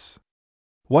heavens!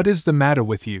 What is the matter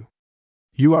with you?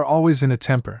 You are always in a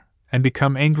temper, and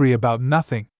become angry about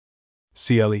nothing.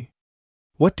 CLE.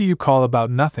 What do you call about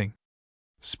nothing?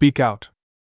 Speak out.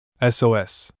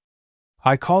 SOS.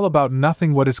 I call about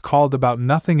nothing what is called about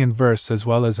nothing in verse as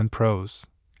well as in prose,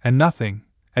 and nothing,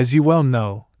 as you well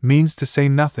know, means to say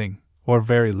nothing, or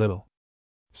very little.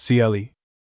 CLE.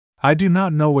 I do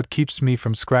not know what keeps me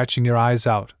from scratching your eyes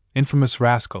out, infamous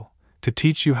rascal, to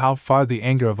teach you how far the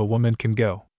anger of a woman can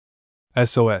go.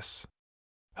 SOS.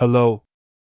 Hello.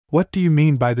 What do you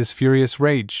mean by this furious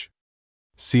rage?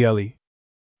 CLE.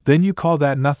 Then you call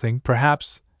that nothing,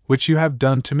 perhaps, which you have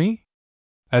done to me?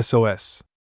 SOS.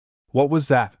 What was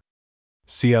that?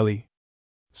 CLE.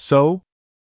 So?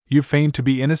 You feign to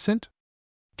be innocent?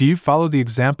 Do you follow the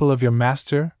example of your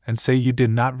master and say you did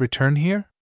not return here?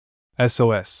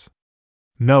 SOS.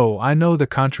 No, I know the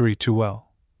contrary too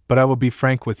well, but I will be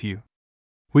frank with you.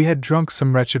 We had drunk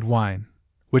some wretched wine,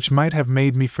 which might have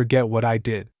made me forget what I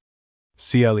did.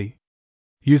 CLE.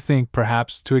 You think,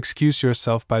 perhaps, to excuse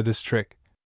yourself by this trick.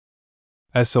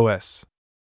 SOS.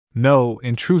 No,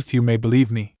 in truth you may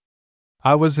believe me.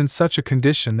 I was in such a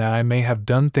condition that I may have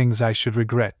done things I should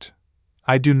regret.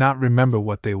 I do not remember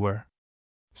what they were.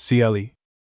 CLE.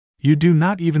 You do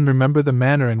not even remember the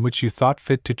manner in which you thought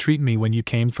fit to treat me when you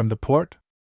came from the port?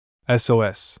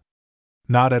 SOS.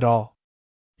 Not at all.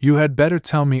 You had better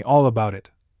tell me all about it.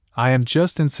 I am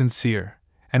just and sincere,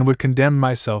 and would condemn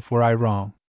myself were I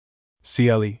wrong.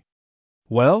 CLE.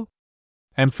 Well?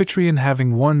 Amphitryon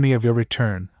having warned me of your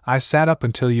return, I sat up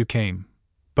until you came,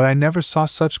 but I never saw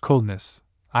such coldness.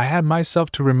 I had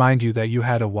myself to remind you that you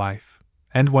had a wife,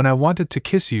 and when I wanted to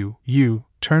kiss you, you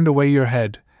turned away your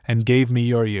head and gave me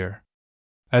your ear.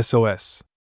 SOS.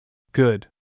 Good.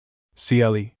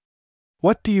 CLE.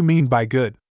 What do you mean by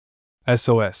good?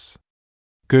 SOS.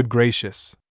 Good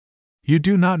gracious. You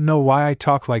do not know why I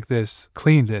talk like this,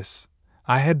 clean this.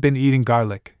 I had been eating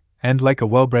garlic, and like a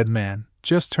well-bred man,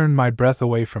 just turned my breath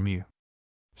away from you.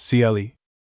 CLE.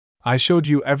 I showed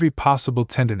you every possible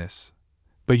tenderness,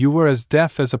 but you were as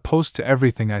deaf as a post to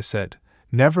everything I said,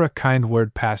 never a kind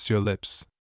word passed your lips.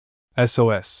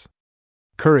 SOS.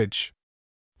 Courage.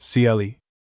 CLE.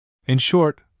 In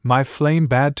short, my flame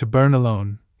bad to burn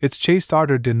alone, its chaste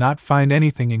ardor did not find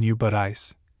anything in you but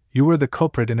ice. You were the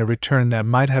culprit in a return that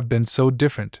might have been so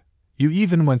different. You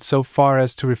even went so far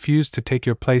as to refuse to take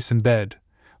your place in bed,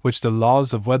 which the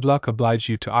laws of wedlock oblige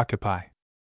you to occupy.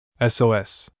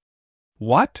 SOS.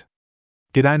 What?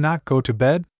 Did I not go to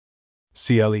bed?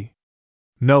 CLE.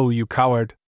 No, you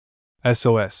coward.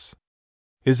 SOS.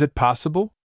 Is it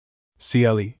possible?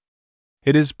 CLE.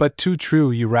 It is but too true,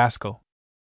 you rascal.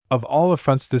 Of all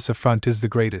affronts this affront is the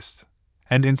greatest,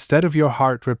 and instead of your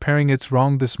heart repairing its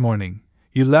wrong this morning,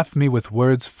 you left me with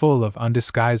words full of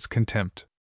undisguised contempt.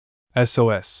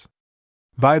 SOS.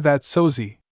 Why that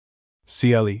sozy?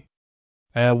 CLE.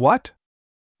 What?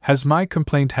 Has my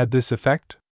complaint had this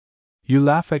effect? You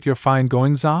laugh at your fine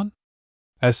goings-on?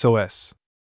 SOS.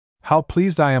 How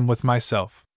pleased I am with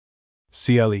myself.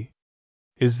 CLE.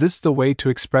 Is this the way to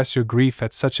express your grief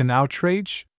at such an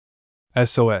outrage?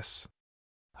 SOS.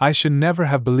 I should never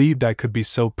have believed I could be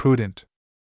so prudent.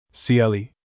 CLE.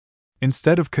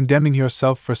 Instead of condemning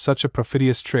yourself for such a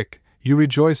perfidious trick, you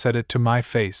rejoice at it to my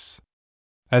face.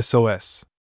 SOS.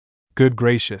 Good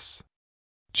gracious.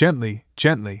 Gently,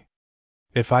 gently.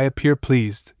 If I appear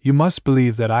pleased, you must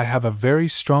believe that I have a very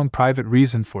strong private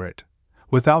reason for it.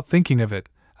 Without thinking of it,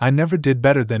 I never did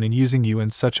better than in using you in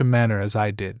such a manner as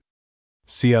I did.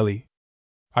 CLE.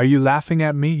 Are you laughing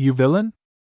at me, you villain?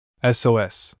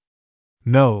 SOS.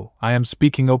 No, I am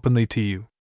speaking openly to you.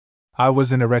 I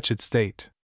was in a wretched state.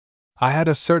 I had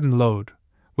a certain load,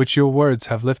 which your words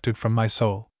have lifted from my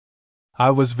soul.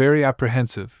 I was very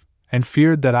apprehensive, and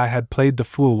feared that I had played the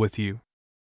fool with you.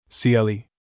 CLE.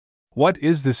 What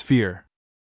is this fear?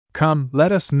 Come,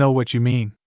 let us know what you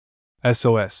mean.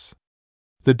 SOS.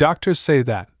 The doctors say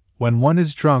that, when one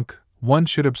is drunk, one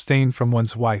should abstain from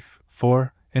one's wife,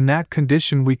 for, in that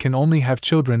condition we can only have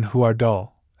children who are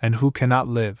dull, and who cannot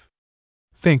live.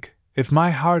 Think, if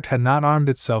my heart had not armed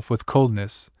itself with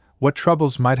coldness, what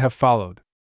troubles might have followed.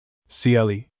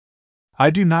 CLE. I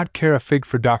do not care a fig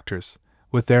for doctors,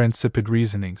 with their insipid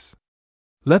reasonings.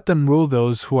 Let them rule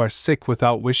those who are sick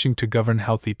without wishing to govern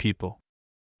healthy people.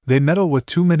 They meddle with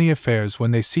too many affairs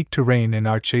when they seek to rein in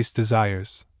our chaste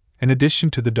desires, in addition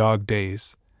to the dog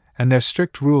days, and their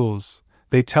strict rules,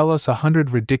 they tell us 100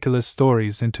 ridiculous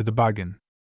stories into the bargain.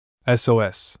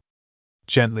 SOS.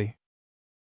 Gently.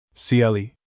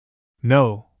 CLE.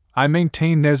 No, I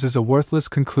maintain theirs is a worthless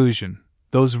conclusion,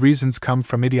 those reasons come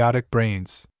from idiotic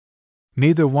brains.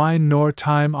 Neither wine nor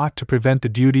time ought to prevent the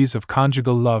duties of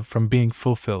conjugal love from being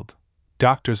fulfilled.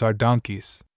 Doctors are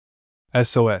donkeys.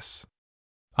 SOS.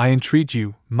 I entreat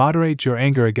you, moderate your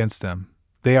anger against them.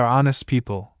 They are honest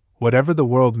people, whatever the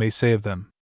world may say of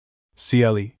them.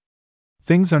 CLE.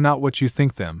 Things are not what you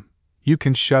think them. You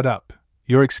can shut up.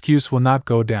 Your excuse will not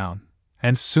go down.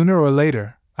 And sooner or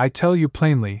later, I tell you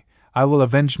plainly, I will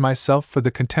avenge myself for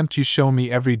the contempt you show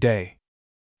me every day.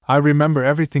 I remember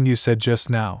everything you said just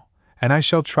now, and I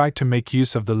shall try to make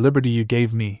use of the liberty you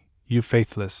gave me, you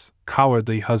faithless,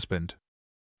 cowardly husband.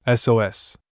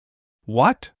 SOS.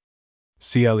 What?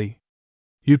 CLE.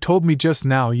 You told me just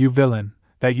now, you villain,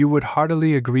 that you would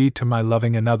heartily agree to my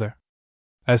loving another.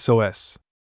 SOS.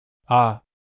 Ah.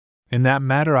 In that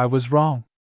matter I was wrong.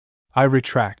 I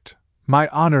retract. My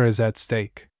honor is at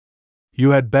stake.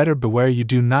 You had better beware you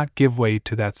do not give way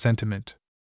to that sentiment.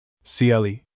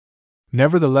 CLE.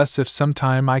 Nevertheless, if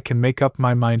sometime I can make up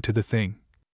my mind to the thing.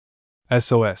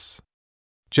 SOS.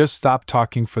 Just stop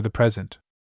talking for the present.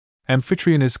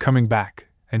 Amphitryon is coming back,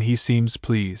 and he seems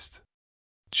pleased.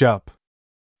 Jup.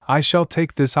 I shall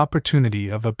take this opportunity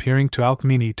of appearing to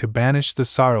Alcmene to banish the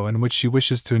sorrow in which she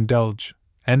wishes to indulge,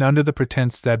 and under the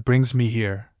pretense that brings me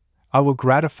here, I will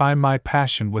gratify my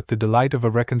passion with the delight of a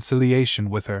reconciliation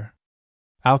with her.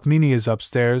 Alcmene is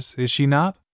upstairs, is she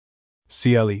not?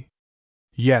 CLE.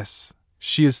 Yes,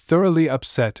 she is thoroughly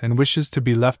upset and wishes to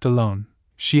be left alone.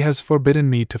 She has forbidden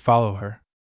me to follow her.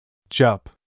 Jup.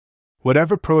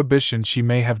 Whatever prohibition she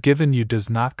may have given you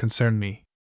does not concern me.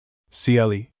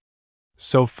 CLE.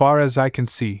 So far as I can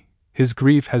see, his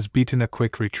grief has beaten a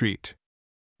quick retreat.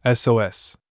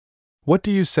 SOS. What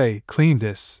do you say, clean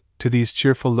this, to these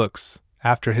cheerful looks,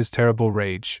 after his terrible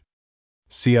rage?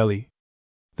 CLE.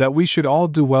 That we should all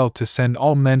do well to send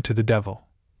all men to the devil.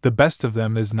 The best of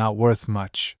them is not worth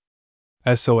much.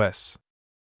 SOS.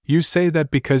 You say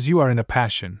that because you are in a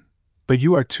passion, but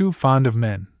you are too fond of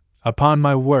men. Upon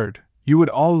my word, you would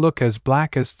all look as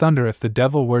black as thunder if the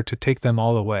devil were to take them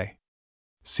all away.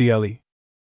 CLE.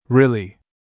 Really?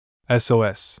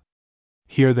 SOS.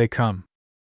 Here they come.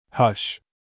 Hush.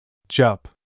 Jup.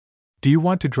 Do you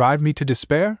want to drive me to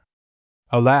despair?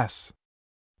 Alas!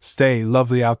 Stay,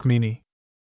 lovely Alcmene.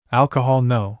 Alcohol,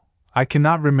 no, I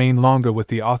cannot remain longer with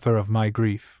the author of my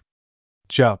grief.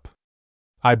 Jup.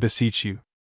 I beseech you.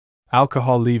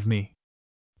 Alcohol, leave me.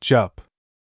 Jup.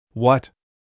 What?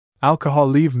 Alcohol,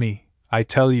 leave me, I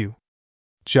tell you.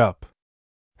 Jup.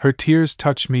 Her tears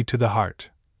touch me to the heart.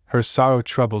 Her sorrow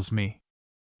troubles me.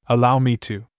 Allow me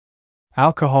to.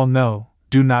 Alcohol, no,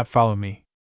 do not follow me.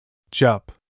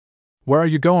 Jup. Where are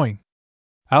you going?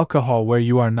 Alcohol, where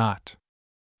you are not.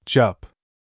 Jup.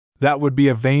 That would be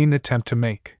a vain attempt to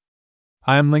make.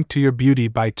 I am linked to your beauty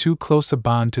by too close a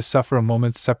bond to suffer a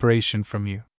moment's separation from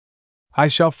you. I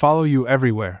shall follow you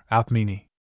everywhere, Alcmene.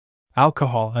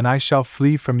 Alcohol, and I shall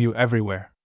flee from you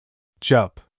everywhere.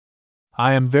 Jup.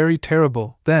 I am very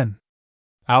terrible, then.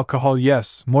 Alcohol,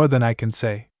 yes, more than I can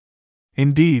say.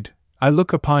 Indeed, I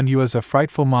look upon you as a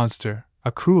frightful monster,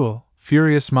 a cruel,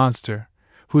 furious monster,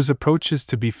 whose approach is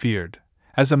to be feared,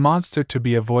 as a monster to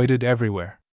be avoided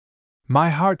everywhere.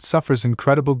 My heart suffers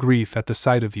incredible grief at the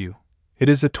sight of you. It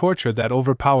is a torture that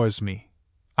overpowers me.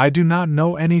 I do not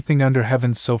know anything under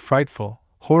heaven so frightful,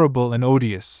 horrible, and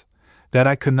odious, that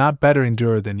I could not better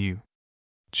endure than you.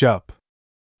 Jup.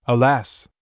 Alas!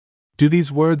 Do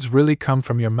these words really come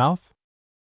from your mouth?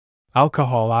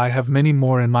 Alcohol, I have many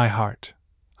more in my heart.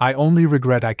 I only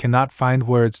regret I cannot find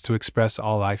words to express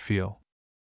all I feel.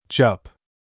 Jup.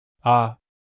 Ah!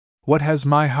 What has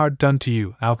my heart done to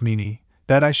you, Alcmene,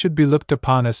 that I should be looked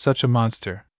upon as such a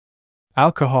monster?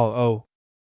 Alcohol, oh!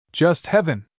 Just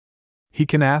heaven! He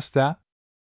can ask that?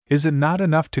 Is it not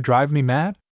enough to drive me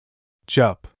mad?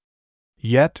 Jup.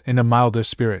 Yet in a milder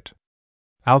spirit.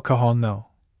 Alcohol, no.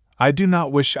 I do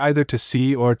not wish either to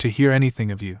see or to hear anything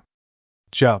of you.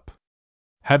 Jup.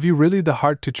 Have you really the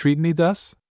heart to treat me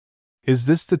thus? Is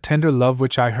this the tender love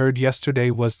which I heard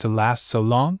yesterday was to last so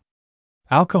long?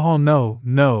 Alcohol, no,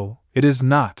 no, it is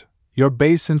not. Your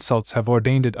base insults have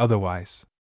ordained it otherwise.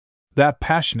 That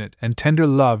passionate and tender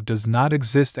love does not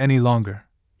exist any longer.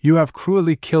 You have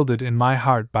cruelly killed it in my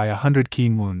heart by 100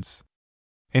 keen wounds.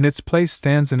 In its place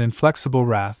stands an inflexible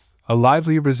wrath, a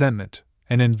lively resentment,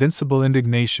 an invincible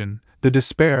indignation, the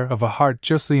despair of a heart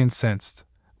justly incensed,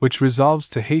 which resolves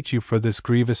to hate you for this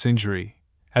grievous injury,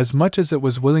 as much as it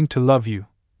was willing to love you,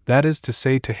 that is to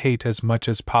say, to hate as much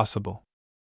as possible.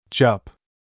 Jup.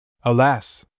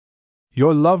 Alas!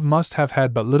 Your love must have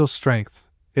had but little strength,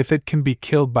 if it can be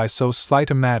killed by so slight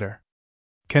a matter.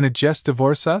 Can it just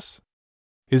divorce us?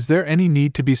 Is there any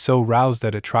need to be so roused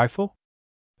at a trifle?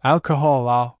 Alcohol,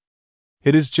 ah!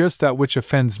 It is just that which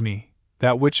offends me,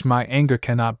 that which my anger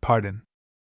cannot pardon.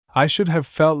 I should have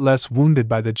felt less wounded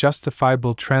by the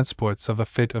justifiable transports of a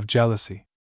fit of jealousy.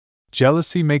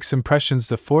 Jealousy makes impressions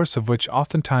the force of which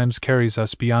oftentimes carries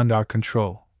us beyond our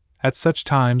control. At such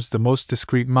times the most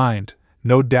discreet mind,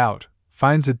 no doubt,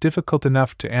 finds it difficult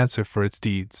enough to answer for its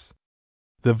deeds.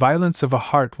 The violence of a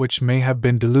heart which may have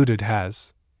been deluded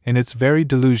has, in its very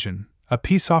delusion, a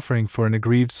peace offering for an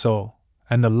aggrieved soul,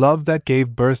 and the love that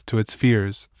gave birth to its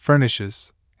fears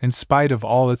furnishes, in spite of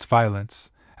all its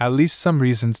violence, at least some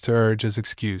reasons to urge as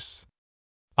excuse.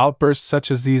 Outbursts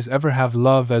such as these ever have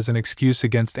love as an excuse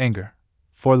against anger,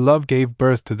 for love gave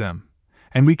birth to them,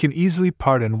 and we can easily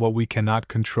pardon what we cannot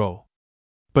control.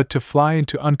 But to fly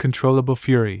into uncontrollable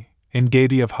fury, in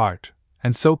gaiety of heart,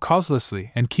 and so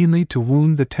causelessly and keenly to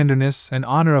wound the tenderness and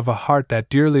honor of a heart that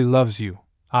dearly loves you,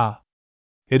 ah!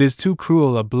 It is too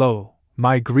cruel a blow,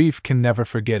 my grief can never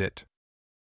forget it.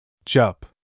 Jup.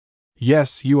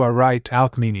 Yes, you are right,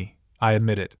 Alcmene, I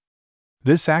admit it.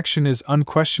 This action is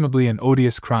unquestionably an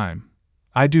odious crime.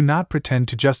 I do not pretend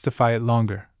to justify it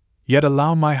longer, yet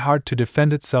allow my heart to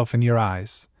defend itself in your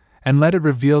eyes, and let it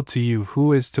reveal to you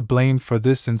who is to blame for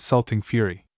this insulting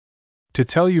fury. To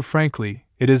tell you frankly,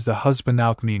 it is the husband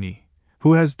Alcmene,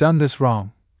 who has done this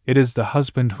wrong. It is the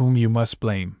husband whom you must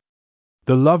blame.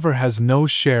 The lover has no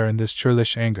share in this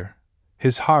churlish anger.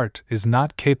 His heart is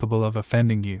not capable of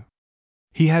offending you.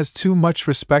 He has too much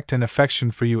respect and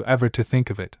affection for you ever to think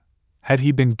of it. Had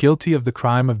he been guilty of the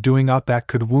crime of doing aught that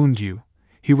could wound you,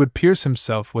 he would pierce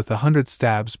himself with 100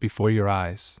 stabs before your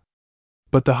eyes.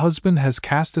 But the husband has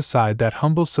cast aside that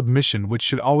humble submission which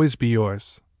should always be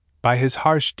yours. By his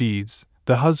harsh deeds,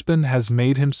 the husband has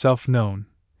made himself known.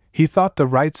 He thought the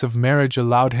rights of marriage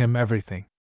allowed him everything.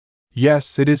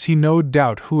 Yes, it is he no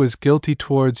doubt who is guilty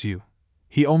towards you.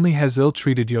 He only has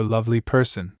ill-treated your lovely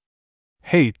person.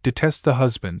 Hate, detest the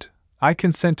husband. I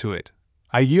consent to it.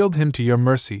 I yield him to your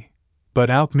mercy. But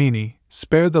Alcmene,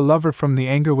 spare the lover from the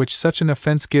anger which such an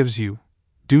offense gives you.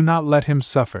 Do not let him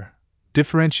suffer.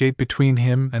 Differentiate between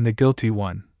him and the guilty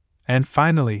one. And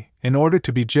finally, in order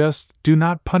to be just, do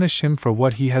not punish him for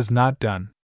what he has not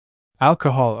done.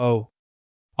 Alcohol, oh!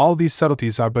 All these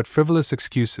subtleties are but frivolous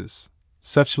excuses.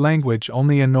 Such language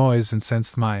only annoys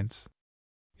incensed minds.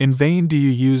 In vain do you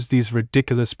use these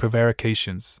ridiculous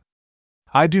prevarications.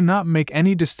 I do not make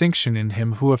any distinction in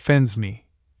him who offends me.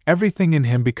 Everything in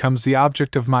him becomes the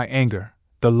object of my anger.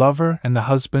 The lover and the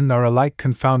husband are alike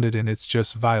confounded in its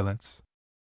just violence.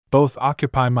 Both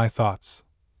occupy my thoughts.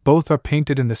 Both are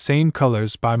painted in the same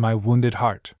colors by my wounded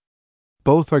heart.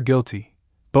 Both are guilty.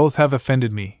 Both have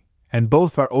offended me, and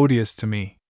both are odious to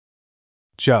me.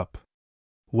 Jup.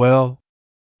 Well,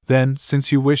 then,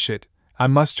 since you wish it, I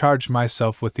must charge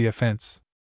myself with the offense.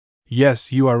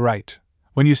 Yes, you are right,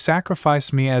 when you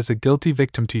sacrifice me as a guilty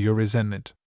victim to your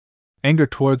resentment. Anger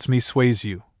towards me sways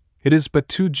you. It is but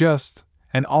too just,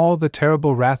 and all the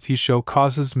terrible wrath you show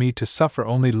causes me to suffer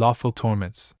only lawful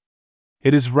torments.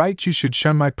 It is right you should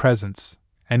shun my presence,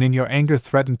 and in your anger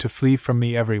threaten to flee from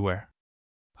me everywhere.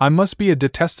 I must be a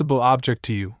detestable object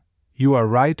to you. You are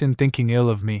right in thinking ill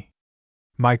of me.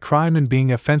 My crime in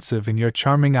being offensive in your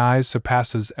charming eyes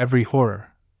surpasses every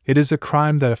horror. It is a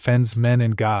crime that offends men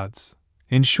and gods.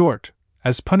 In short,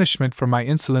 as punishment for my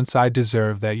insolence, I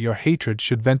deserve that your hatred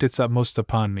should vent its utmost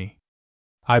upon me.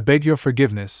 I beg your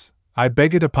forgiveness. I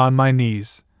beg it upon my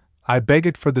knees. I beg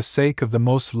it for the sake of the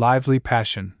most lively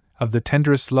passion, of the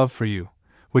tenderest love for you,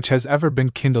 which has ever been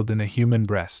kindled in a human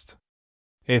breast.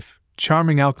 If,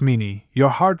 charming Alcmene, your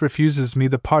heart refuses me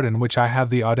the pardon which I have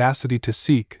the audacity to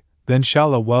seek, then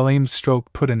shall a well-aimed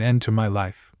stroke put an end to my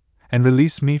life, and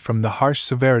release me from the harsh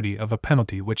severity of a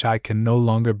penalty which I can no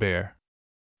longer bear.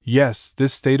 Yes,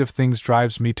 this state of things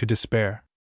drives me to despair.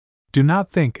 Do not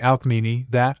think, Alcmene,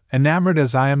 that, enamored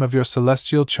as I am of your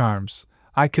celestial charms,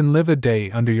 I can live a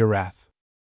day under your wrath.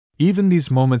 Even these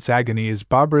moments' agony is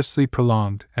barbarously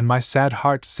prolonged, and my sad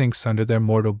heart sinks under their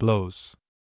mortal blows.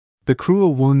 The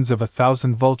cruel wounds of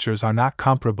 1,000 vultures are not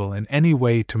comparable in any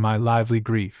way to my lively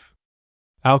grief.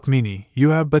 Alcmene, you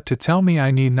have but to tell me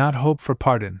I need not hope for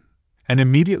pardon, and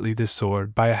immediately this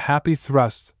sword, by a happy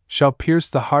thrust, shall pierce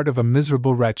the heart of a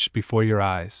miserable wretch before your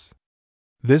eyes.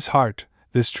 This heart,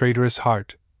 this traitorous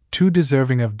heart, too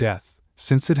deserving of death,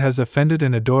 since it has offended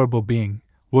an adorable being,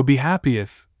 will be happy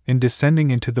if, in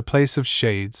descending into the place of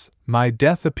shades, my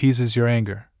death appeases your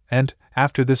anger, and,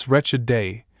 after this wretched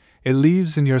day, it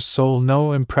leaves in your soul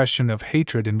no impression of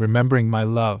hatred in remembering my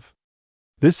love.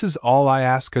 This is all I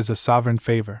ask as a sovereign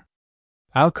favor.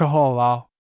 Alcohol, ah!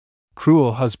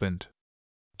 Cruel husband!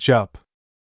 Jup!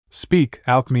 Speak,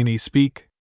 Alcmene, speak!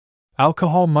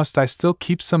 Alcohol, must I still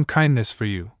keep some kindness for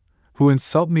you, who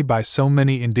insult me by so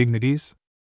many indignities?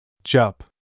 Jup!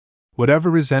 Whatever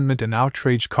resentment and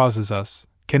outrage causes us,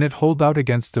 can it hold out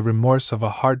against the remorse of a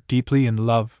heart deeply in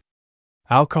love?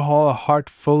 Alcohol, a heart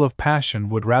full of passion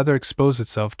would rather expose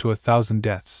itself to 1,000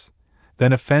 deaths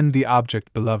than offend the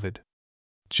object beloved.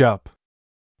 Jup!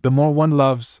 The more one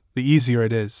loves, the easier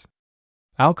it is.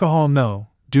 Alcohol, no,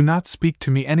 do not speak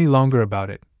to me any longer about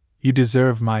it. You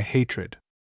deserve my hatred.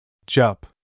 Jup!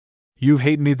 You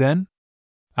hate me then?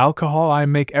 Alcohol, I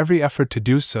make every effort to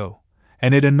do so,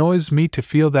 and it annoys me to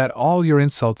feel that all your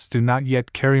insults do not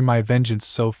yet carry my vengeance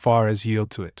so far as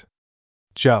yield to it.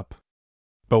 Jup!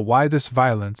 But why this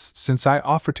violence, since I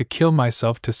offer to kill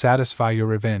myself to satisfy your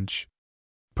revenge?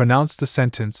 Pronounce the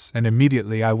sentence, and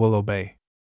immediately I will obey.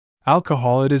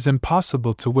 Alcohol, it is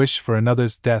impossible to wish for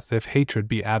another's death if hatred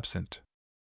be absent.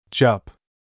 Jup!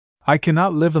 I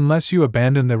cannot live unless you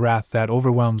abandon the wrath that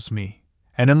overwhelms me,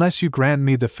 and unless you grant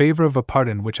me the favor of a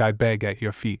pardon which I beg at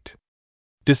your feet.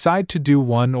 Decide to do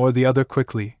one or the other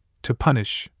quickly, to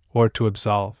punish, or to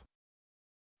absolve.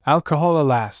 Alcohol,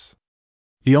 alas!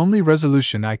 The only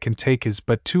resolution I can take is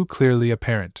but too clearly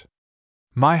apparent.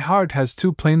 My heart has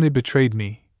too plainly betrayed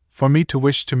me, for me to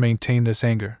wish to maintain this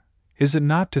anger. Is it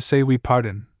not to say we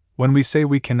pardon, when we say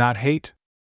we cannot hate?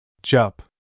 Jup!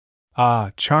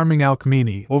 Ah, charming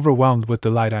Alcmene, overwhelmed with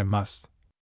delight I must.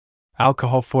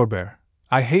 Alcohol, forbear.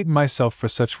 I hate myself for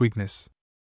such weakness.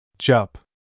 Jup!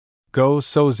 Go,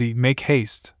 Sozi, make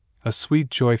haste. A sweet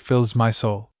joy fills my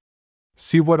soul.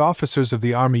 See what officers of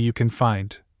the army you can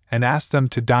find, and ask them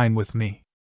to dine with me.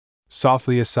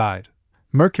 Softly aside.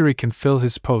 Mercury can fill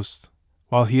his post,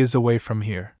 while he is away from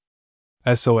here.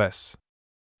 SOS.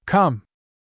 Come!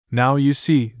 Now you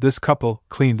see, this couple,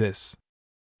 clean this.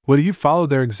 Will you follow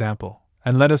their example,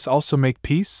 and let us also make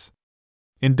peace?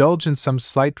 Indulge in some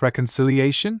slight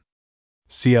reconciliation?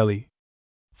 CLE.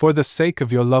 For the sake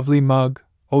of your lovely mug,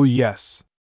 oh yes.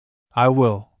 I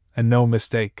will, and no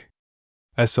mistake.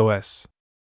 SOS.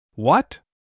 What?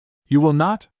 You will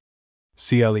not?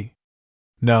 CLE.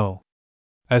 No.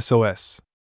 SOS.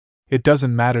 It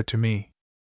doesn't matter to me.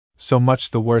 So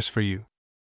much the worse for you.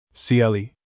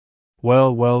 CLE.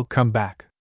 Well, come back.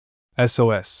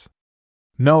 SOS.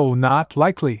 No, not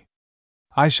likely.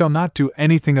 I shall not do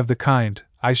anything of the kind,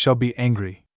 I shall be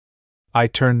angry. I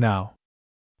turn now.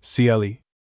 CLE.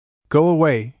 Go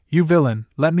away, you villain,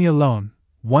 let me alone.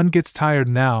 One gets tired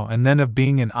now and then of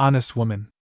being an honest woman.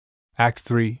 Act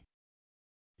 3.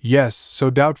 Yes, so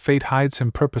doubt fate hides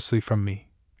him purposely from me.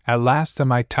 At last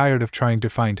am I tired of trying to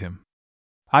find him.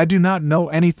 I do not know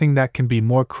anything that can be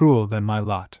more cruel than my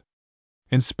lot.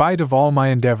 In spite of all my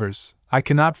endeavors, I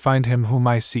cannot find him whom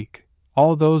I seek.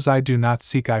 All those I do not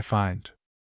seek I find.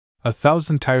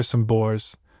 1,000 tiresome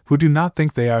bores, who do not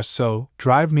think they are so,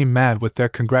 drive me mad with their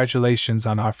congratulations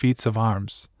on our feats of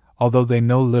arms, although they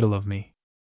know little of me.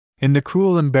 In the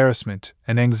cruel embarrassment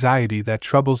and anxiety that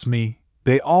troubles me,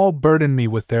 they all burden me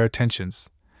with their attentions,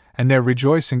 and their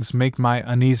rejoicings make my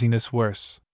uneasiness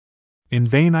worse. In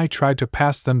vain I try to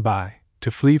pass them by,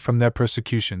 to flee from their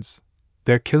persecutions.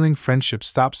 Their killing friendship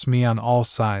stops me on all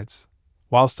sides.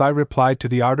 Whilst I reply to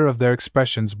the ardor of their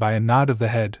expressions by a nod of the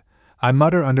head, I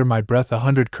mutter under my breath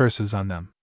 100 curses on them.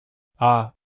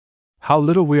 Ah! How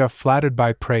little we are flattered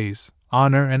by praise,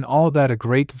 honor, and all that a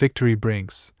great victory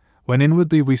brings, when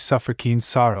inwardly we suffer keen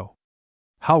sorrow.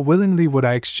 How willingly would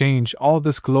I exchange all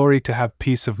this glory to have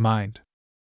peace of mind.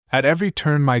 At every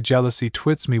turn my jealousy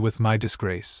twits me with my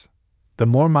disgrace. The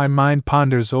more my mind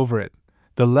ponders over it,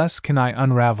 the less can I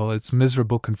unravel its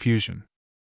miserable confusion.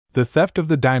 The theft of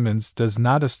the diamonds does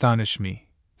not astonish me.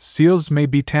 Seals may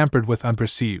be tampered with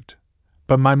unperceived.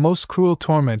 But my most cruel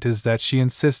torment is that she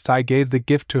insists I gave the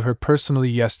gift to her personally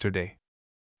yesterday.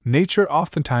 Nature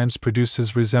oftentimes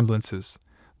produces resemblances,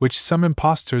 which some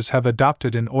impostors have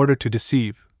adopted in order to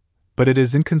deceive, but it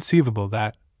is inconceivable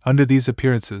that, under these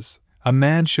appearances, a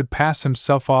man should pass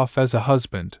himself off as a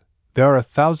husband. There are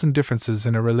 1,000 differences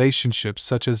in a relationship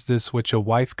such as this which a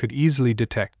wife could easily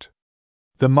detect.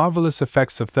 The marvelous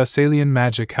effects of Thessalian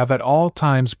magic have at all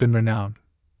times been renowned,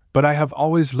 but I have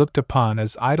always looked upon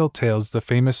as idle tales the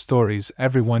famous stories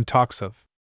everyone talks of.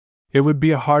 It would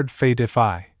be a hard fate if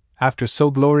I, after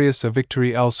so glorious a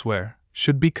victory elsewhere,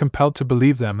 should be compelled to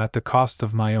believe them at the cost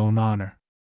of my own honor.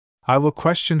 I will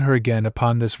question her again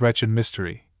upon this wretched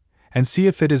mystery, and see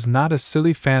if it is not a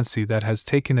silly fancy that has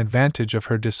taken advantage of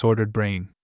her disordered brain.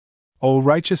 O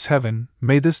righteous heaven,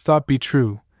 may this thought be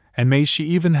true, and may she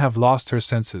even have lost her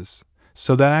senses,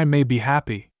 so that I may be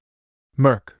happy.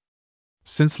 Merc.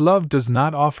 Since love does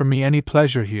not offer me any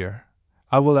pleasure here,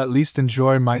 I will at least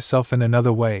enjoy myself in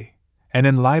another way, and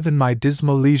enliven my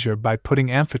dismal leisure by putting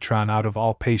Amphitryon out of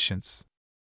all patience.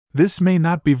 This may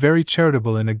not be very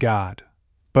charitable in a god,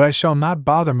 but I shall not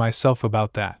bother myself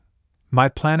about that. My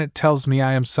planet tells me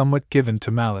I am somewhat given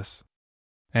to malice.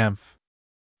 Amph.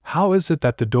 How is it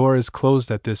that the door is closed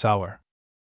at this hour?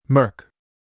 Merc.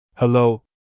 Hello.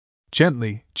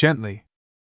 Gently, gently.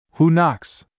 Who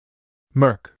knocks?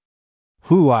 Merc.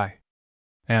 Who I?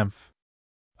 Amph.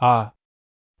 Ah.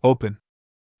 Open.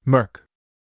 Merc.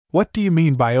 What do you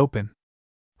mean by open?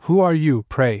 Who are you,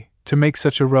 pray, to make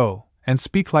such a row, and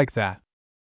speak like that?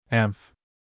 Amph.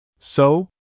 So?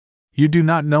 You do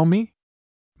not know me?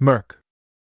 Merc.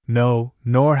 No,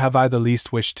 nor have I the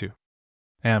least wish to.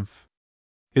 Amph.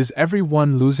 Is every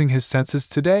one losing his senses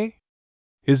today?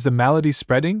 Is the malady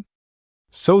spreading?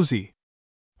 Sozi.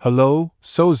 Hello,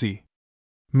 Sozi.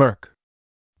 Merc.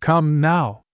 Come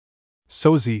now.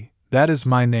 Sozi, that is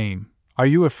my name. Are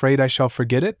you afraid I shall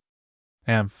forget it?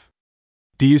 Amph.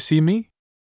 Do you see me?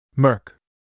 Merc.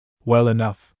 Well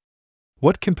enough.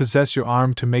 What can possess your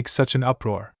arm to make such an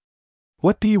uproar?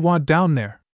 What do you want down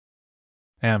there?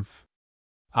 Amph.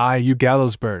 Aye, you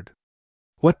gallows bird.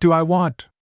 What do I want?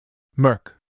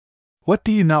 Merc. What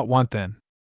do you not want then?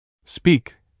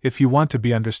 Speak, if you want to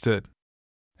be understood.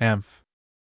 Amph.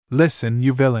 Listen,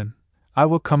 you villain. I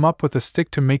will come up with a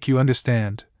stick to make you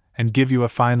understand, and give you a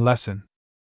fine lesson.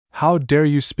 How dare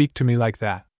you speak to me like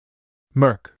that?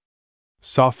 Merc.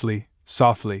 Softly,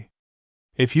 softly.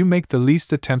 If you make the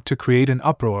least attempt to create an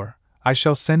uproar, I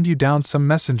shall send you down some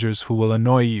messengers who will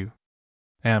annoy you.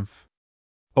 Amph.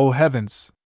 Oh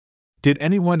heavens! Did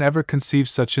anyone ever conceive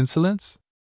such insolence?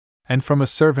 And from a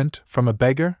servant, from a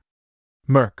beggar?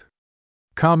 Merc.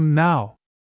 Come now.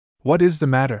 What is the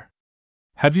matter?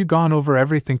 Have you gone over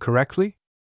everything correctly?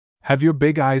 Have your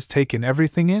big eyes taken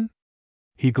everything in?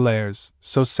 He glares,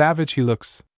 so savage he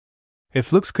looks.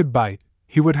 If looks could bite,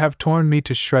 he would have torn me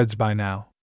to shreds by now.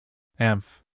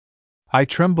 Amph. I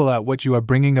tremble at what you are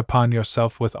bringing upon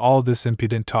yourself with all this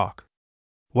impudent talk.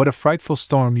 What a frightful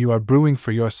storm you are brewing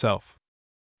for yourself.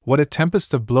 What a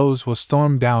tempest of blows will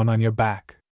storm down on your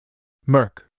back.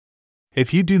 Merc.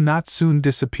 If you do not soon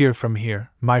disappear from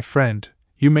here, my friend,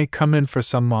 you may come in for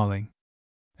some mauling.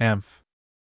 Amph.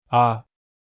 Ah!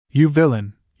 You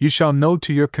villain, you shall know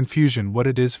to your confusion what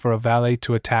it is for a valet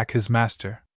to attack his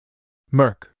master.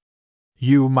 Merc.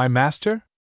 You, my master?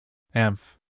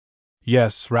 Amph.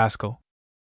 Yes, rascal.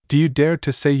 Do you dare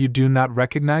to say you do not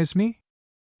recognize me?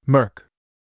 Merc.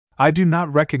 I do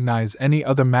not recognize any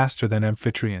other master than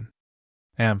Amphitryon.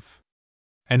 Amph.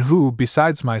 And who,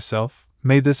 besides myself,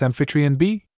 may this Amphitryon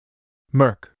be?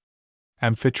 Merc.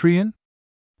 Amphitryon?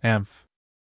 Amph.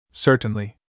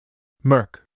 Certainly.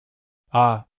 Merc.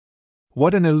 Ah!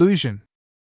 What an illusion!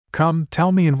 Come,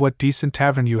 tell me in what decent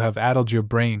tavern you have addled your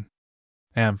brain.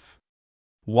 Amph.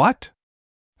 What?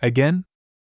 Again?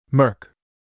 Merc.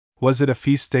 Was it a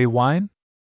feast-day wine?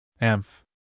 Amph.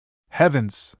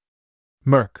 Heavens!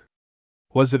 Merc.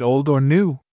 Was it old or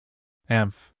new?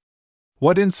 Amph.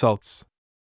 What insults!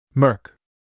 Merc.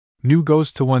 New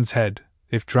goes to one's head,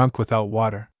 if drunk without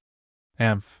water.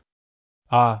 Amph.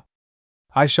 Ah!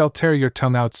 I shall tear your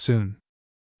tongue out soon.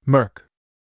 Merc.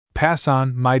 Pass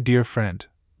on, my dear friend.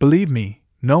 Believe me,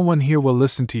 no one here will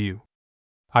listen to you.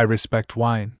 I respect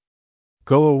wine.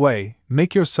 Go away,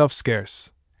 make yourself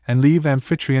scarce, and leave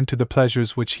Amphitryon to the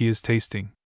pleasures which he is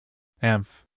tasting.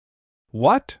 Amph.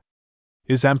 What?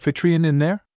 Is Amphitryon in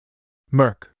there?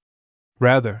 Merc.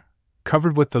 Rather,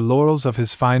 covered with the laurels of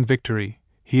his fine victory,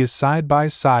 he is side by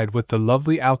side with the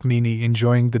lovely Alcmene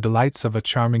enjoying the delights of a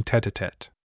charming tete-a-tete.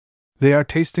 They are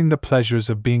tasting the pleasures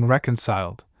of being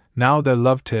reconciled, now their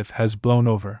love tiff has blown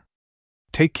over.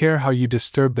 Take care how you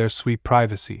disturb their sweet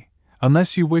privacy,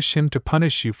 unless you wish him to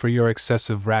punish you for your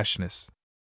excessive rashness.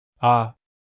 Ah!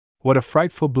 What a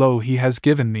frightful blow he has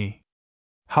given me!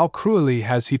 How cruelly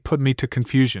has he put me to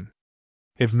confusion!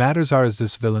 If matters are as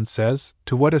this villain says,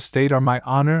 to what a state are my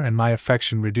honor and my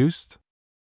affection reduced?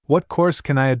 What course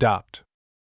can I adopt?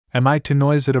 Am I to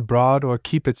noise it abroad or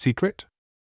keep it secret?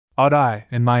 Ought I,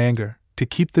 in my anger, to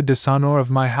keep the dishonor of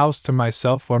my house to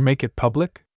myself or make it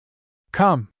public?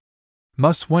 Come!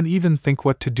 Must one even think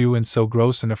what to do in so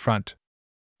gross an affront?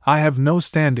 I have no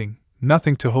standing,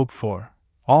 nothing to hope for.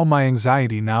 All my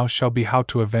anxiety now shall be how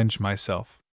to avenge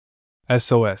myself.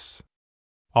 SOS.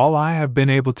 All I have been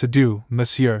able to do,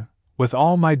 monsieur, with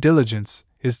all my diligence,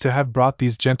 is to have brought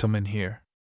these gentlemen here.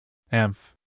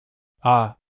 Amph.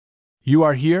 Ah! You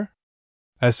are here?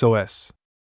 SOS.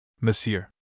 Monsieur.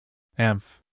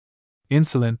 Amph.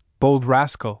 Insolent, bold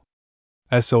rascal.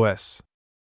 SOS.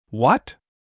 What?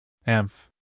 Amph.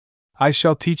 I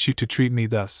shall teach you to treat me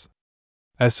thus.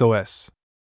 SOS.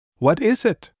 What is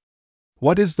it?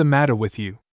 What is the matter with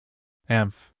you?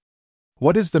 Amph.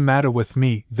 What is the matter with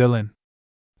me, villain?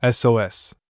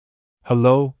 SOS.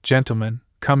 Hello, gentlemen,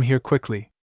 come here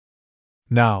quickly.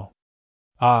 Now.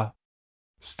 Ah!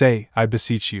 Stay, I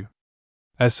beseech you.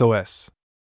 SOS.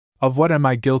 Of what am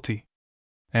I guilty?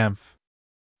 Amph.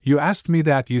 You asked me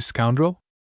that, you scoundrel?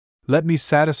 Let me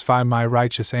satisfy my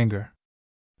righteous anger.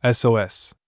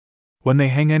 SOS. When they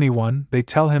hang anyone, they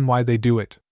tell him why they do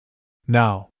it.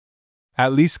 Now.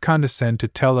 At least condescend to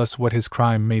tell us what his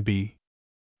crime may be.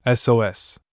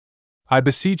 SOS. I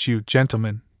beseech you,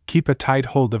 gentlemen, keep a tight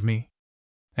hold of me.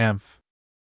 Amph.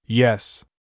 Yes.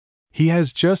 He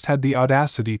has just had the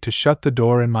audacity to shut the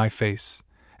door in my face,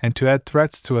 and to add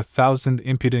threats to 1,000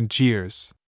 impudent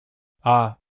jeers.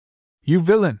 Ah! You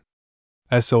villain!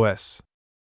 SOS.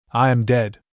 I am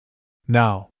dead.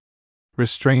 Now.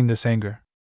 Restrain this anger.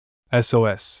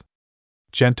 SOS.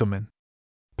 Gentlemen.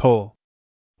 Pull.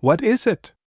 What is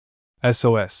it?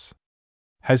 SOS.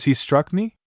 Has he struck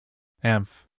me?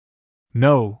 Amph.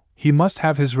 No, he must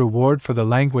have his reward for the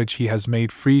language he has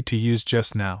made free to use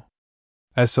just now.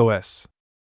 SOS.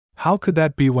 How could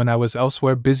that be when I was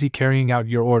elsewhere busy carrying out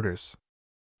your orders?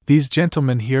 These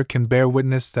gentlemen here can bear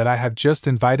witness that I have just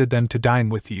invited them to dine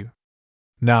with you.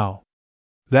 Now.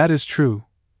 That is true,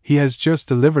 he has just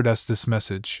delivered us this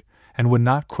message, and would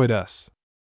not quit us.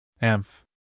 Amph.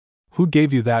 Who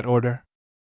gave you that order?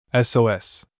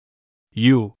 SOS.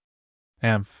 You.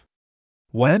 Amph.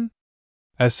 When?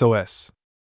 SOS.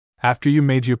 After you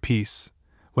made your peace,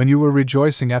 when you were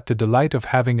rejoicing at the delight of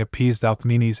having appeased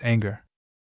Alcmene's anger.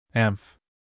 Amph.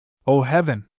 Oh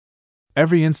heaven!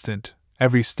 Every instant,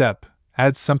 every step,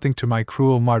 adds something to my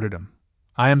cruel martyrdom.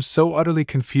 I am so utterly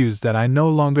confused that I no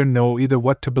longer know either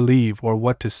what to believe or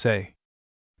what to say.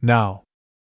 Now,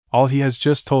 all he has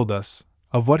just told us,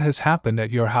 of what has happened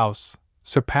at your house,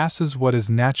 surpasses what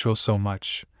is natural so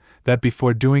much, that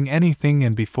before doing anything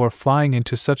and before flying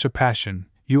into such a passion,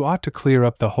 you ought to clear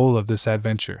up the whole of this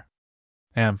adventure.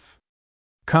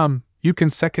 Come, you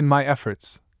can second my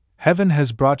efforts. Heaven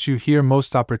has brought you here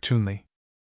most opportunely.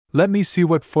 Let me see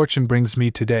what fortune brings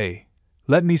me today.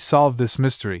 Let me solve this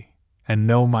mystery, and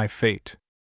know my fate.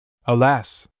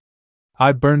 Alas!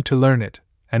 I burn to learn it,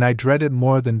 and I dread it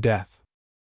more than death.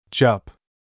 Jup!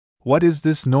 What is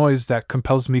this noise that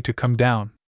compels me to come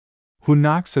down? Who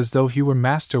knocks as though he were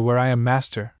master where I am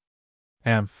master?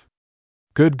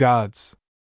 Good gods!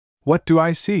 What do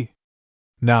I see?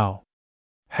 Now!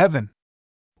 Heaven!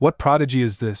 What prodigy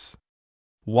is this?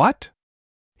 What?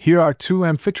 Here are two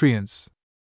Amphitrions!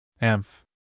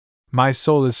 My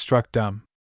soul is struck dumb.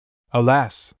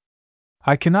 Alas!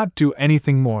 I cannot do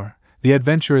anything more, the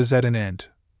adventure is at an end,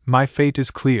 my fate is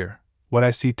clear, what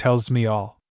I see tells me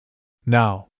all.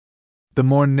 Now, the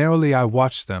more narrowly I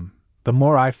watch them, the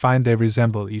more I find they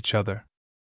resemble each other.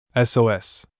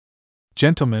 SOS.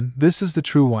 Gentlemen, this is the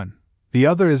true one, the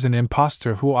other is an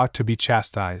impostor who ought to be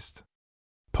chastised.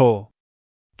 Pole.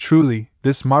 Truly,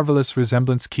 this marvelous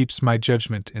resemblance keeps my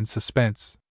judgment in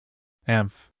suspense.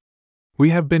 We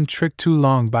have been tricked too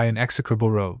long by an execrable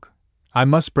rogue. I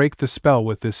must break the spell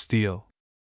with this steel.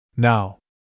 Now.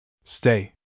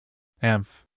 Stay.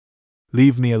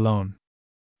 Leave me alone.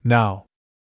 Now.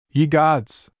 Ye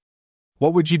gods!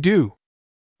 What would ye do?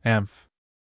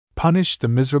 Punish the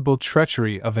miserable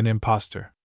treachery of an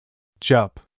impostor.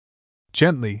 Jup.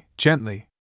 Gently, gently.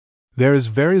 There is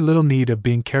very little need of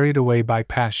being carried away by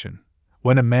passion.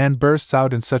 When a man bursts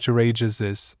out in such a rage as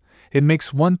this, it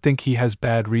makes one think he has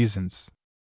bad reasons.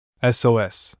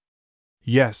 SOS.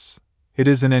 Yes, it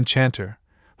is an enchanter,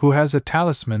 who has a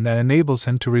talisman that enables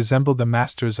him to resemble the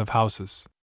masters of houses.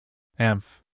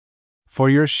 For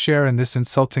your share in this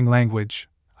insulting language,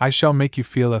 I shall make you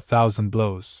feel 1,000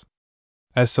 blows.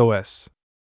 SOS.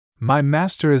 My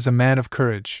master is a man of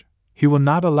courage, he will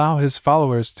not allow his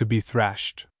followers to be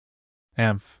thrashed.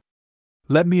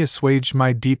 Let me assuage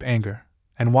my deep anger,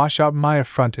 and wash out my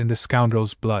affront in the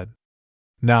scoundrel's blood.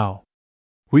 Now,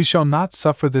 we shall not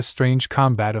suffer this strange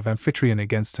combat of Amphitryon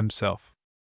against himself.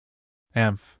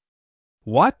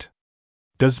 What?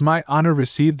 Does my honor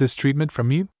receive this treatment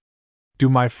from you? Do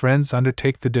my friends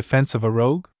undertake the defense of a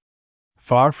rogue?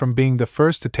 Far from being the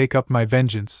first to take up my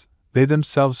vengeance, they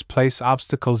themselves place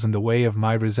obstacles in the way of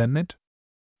my resentment?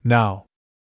 Now,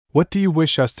 what do you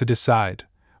wish us to decide,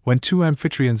 when two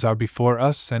Amphitrions are before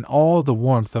us and all the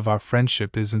warmth of our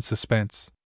friendship is in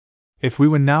suspense? If we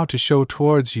were now to show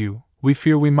towards you, we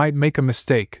fear we might make a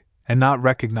mistake, and not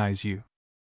recognize you.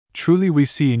 Truly we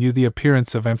see in you the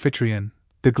appearance of Amphitryon,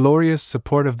 the glorious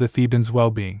support of the Thebans'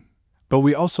 well-being, but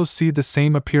we also see the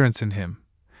same appearance in him,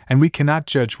 and we cannot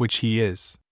judge which he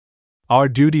is. Our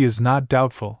duty is not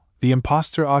doubtful, the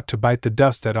impostor ought to bite the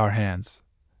dust at our hands,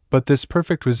 but this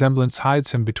perfect resemblance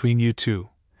hides him between you two,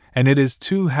 and it is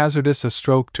too hazardous a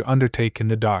stroke to undertake in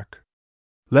the dark.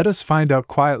 Let us find out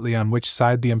quietly on which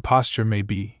side the imposture may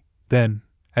be, then,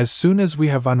 as soon as we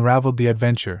have unraveled the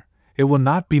adventure, it will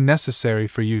not be necessary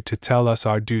for you to tell us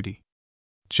our duty.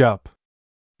 Jup.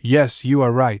 Yes, you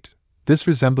are right, this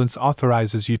resemblance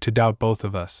authorizes you to doubt both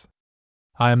of us.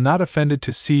 I am not offended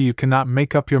to see you cannot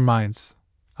make up your minds.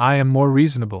 I am more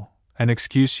reasonable, and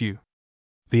excuse you.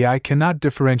 The eye cannot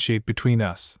differentiate between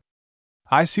us.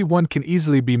 I see one can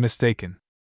easily be mistaken.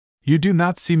 You do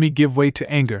not see me give way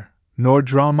to anger, nor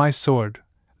draw my sword.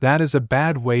 That is a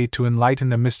bad way to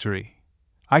enlighten a mystery.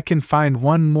 I can find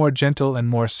one more gentle and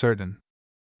more certain.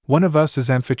 One of us is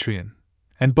Amphitryon,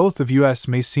 and both of us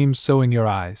may seem so in your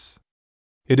eyes.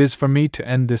 It is for me to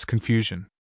end this confusion.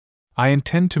 I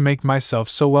intend to make myself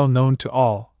so well known to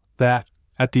all, that,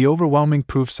 at the overwhelming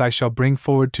proofs I shall bring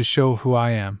forward to show who I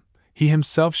am, he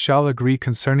himself shall agree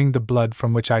concerning the blood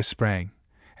from which I sprang,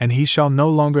 and he shall no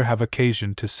longer have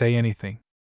occasion to say anything.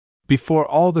 Before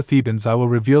all the Thebans I will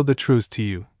reveal the truth to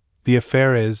you. The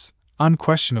affair is,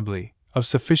 unquestionably, of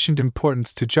sufficient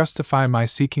importance to justify my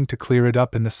seeking to clear it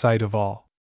up in the sight of all.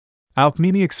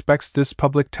 Alcmene expects this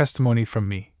public testimony from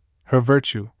me. Her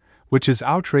virtue, which is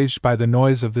outraged by the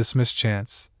noise of this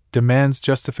mischance, demands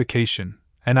justification,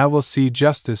 and I will see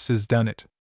justice is done it.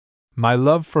 My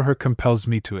love for her compels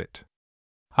me to it.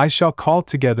 I shall call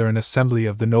together an assembly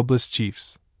of the noblest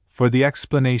chiefs, for the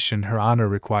explanation her honor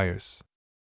requires.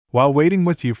 While waiting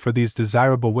with you for these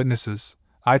desirable witnesses,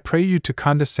 I pray you to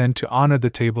condescend to honor the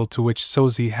table to which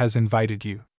Sozi has invited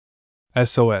you.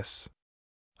 SOS.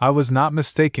 I was not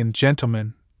mistaken,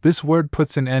 gentlemen. This word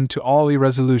puts an end to all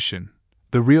irresolution.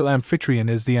 The real Amphitryon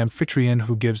is the Amphitryon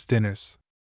who gives dinners.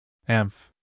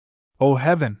 Amph. Oh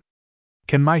heaven!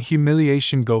 Can my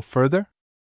humiliation go further?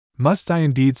 Must I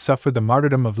indeed suffer the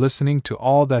martyrdom of listening to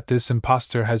all that this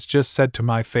impostor has just said to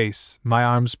my face, my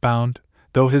arms bound,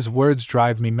 though his words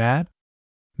drive me mad?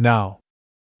 Now,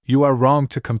 you are wrong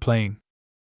to complain.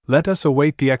 Let us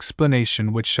await the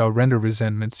explanation which shall render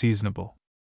resentment seasonable.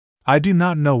 I do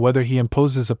not know whether he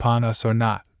imposes upon us or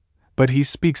not, but he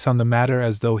speaks on the matter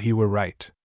as though he were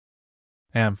right.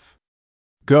 Amph.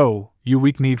 Go, you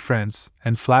weak-kneed friends,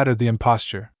 and flatter the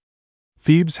imposture.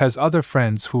 Thebes has other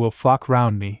friends who will flock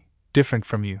round me, different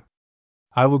from you.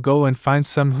 I will go and find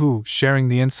some who, sharing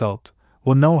the insult,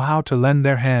 will know how to lend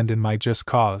their hand in my just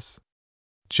cause.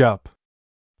 Jup.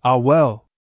 Ah well!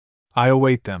 I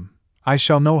await them. I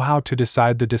shall know how to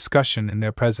decide the discussion in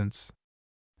their presence.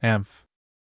 Amph.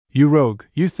 You rogue,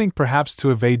 you think perhaps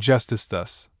to evade justice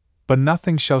thus, but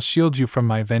nothing shall shield you from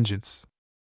my vengeance.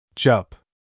 Jup.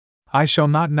 I shall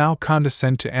not now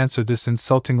condescend to answer this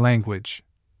insulting language.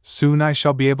 Soon I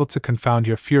shall be able to confound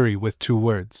your fury with 2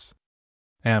 words.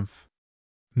 Amph.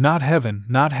 Not heaven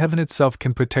itself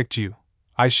can protect you.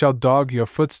 I shall dog your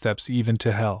footsteps even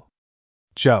to hell.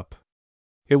 Jup.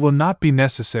 It will not be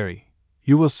necessary.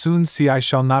 You will soon see I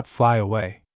shall not fly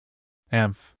away.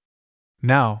 Amph.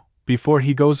 Now, before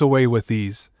he goes away with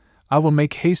these, I will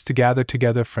make haste to gather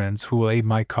together friends who will aid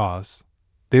my cause.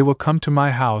 They will come to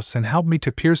my house and help me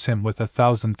to pierce him with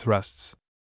 1,000 thrusts.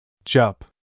 Jup.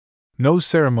 No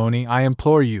ceremony, I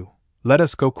implore you. Let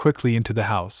us go quickly into the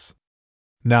house.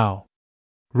 Now.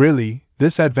 Really,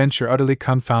 this adventure utterly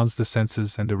confounds the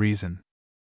senses and the reason.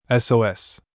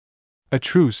 SOS. A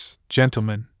truce,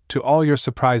 gentlemen, to all your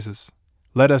surprises.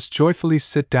 Let us joyfully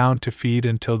sit down to feed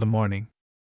until the morning.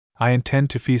 I intend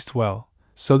to feast well,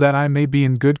 so that I may be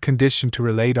in good condition to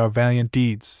relate our valiant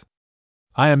deeds.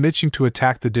 I am itching to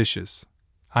attack the dishes.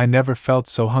 I never felt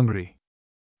so hungry.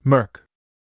 Merc.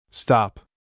 Stop.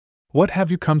 What have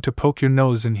you come to poke your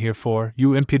nose in here for,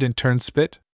 you impudent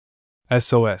turnspit?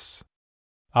 SOS.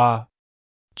 Ah.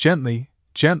 Gently,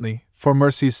 for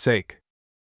mercy's sake.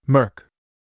 Merc.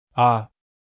 Ah.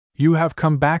 You have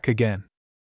come back again.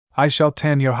 I shall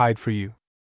tan your hide for you.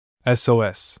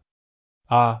 SOS.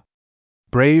 Ah.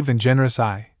 Brave and generous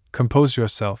eye, compose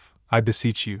yourself, I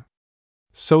beseech you.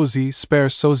 Sosie, spare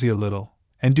Sosie a little,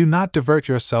 and do not divert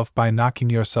yourself by knocking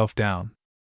yourself down.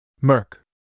 Merc.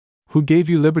 Who gave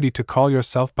you liberty to call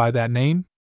yourself by that name?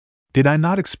 Did I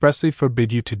not expressly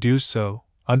forbid you to do so,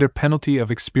 under penalty of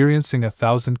experiencing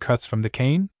 1,000 cuts from the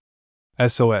cane?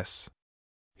 SOS.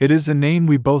 It is a name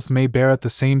we both may bear at the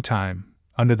same time,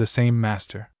 under the same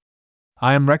master.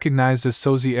 I am recognized as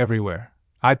Sosie everywhere.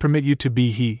 I permit you to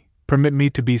be he, permit me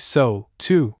to be so,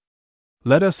 too.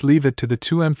 Let us leave it to the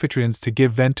 2 Amphitryons to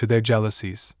give vent to their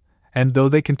jealousies, and though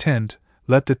they contend,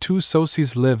 let the 2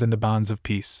 Sosies live in the bonds of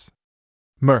peace.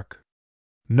 Merc.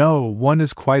 No, one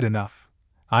is quite enough.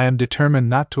 I am determined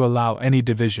not to allow any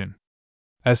division.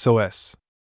 SOS.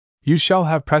 You shall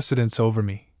have precedence over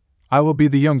me. I will be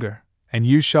the younger, and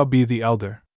you shall be the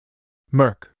elder.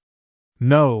 Merc.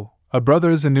 No, a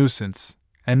brother is a nuisance,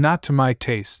 and not to my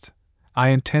taste. I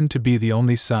intend to be the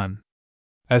only son.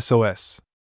 SOS.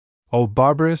 O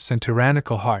barbarous and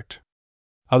tyrannical heart!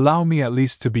 Allow me at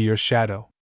least to be your shadow.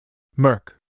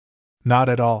 Merc. Not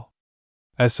at all.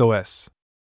 SOS.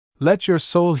 Let your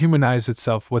soul humanize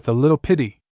itself with a little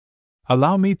pity.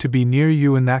 Allow me to be near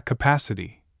you in that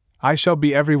capacity. I shall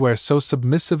be everywhere so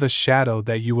submissive a shadow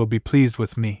that you will be pleased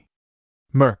with me.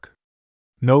 Merc.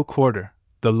 No quarter,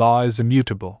 the law is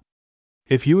immutable.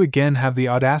 If you again have the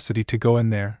audacity to go in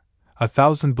there,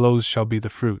 1,000 blows shall be the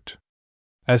fruit.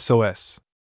 SOS.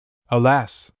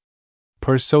 Alas!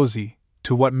 Poor Sosie,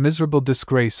 to what miserable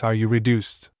disgrace are you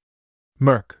reduced?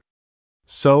 Merc.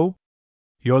 So?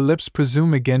 Your lips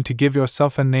presume again to give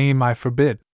yourself a name I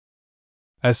forbid.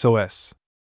 SOS.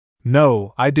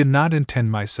 No, I did not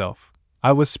intend myself.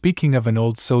 I was speaking of an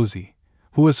old Sosie,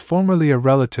 who was formerly a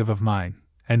relative of mine,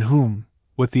 and whom,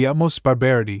 with the utmost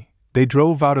barbarity, they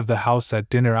drove out of the house at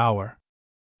dinner hour.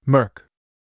 Merc.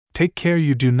 Take care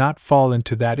you do not fall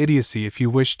into that idiocy if you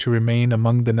wish to remain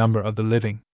among the number of the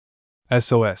living.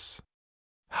 SOS.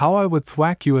 How I would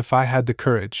thwack you if I had the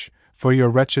courage, for your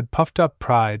wretched puffed-up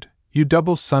pride, you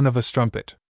double son of a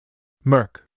strumpet.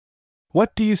 Merc.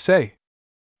 What do you say?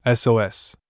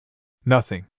 SOS.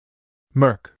 Nothing.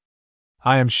 Merc.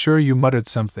 I am sure you muttered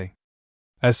something.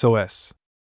 SOS.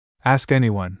 Ask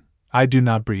anyone, I do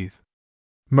not breathe.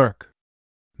 Merc.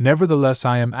 Nevertheless,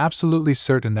 I am absolutely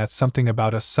certain that something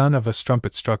about a son of a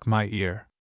strumpet struck my ear.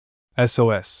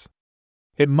 SOS.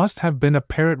 It must have been a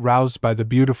parrot roused by the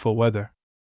beautiful weather.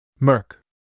 Merc.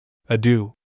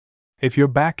 Adieu. If your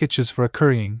back itches for a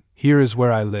currying, here is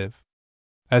where I live.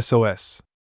 SOS.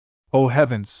 Oh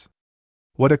heavens!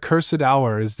 What a cursed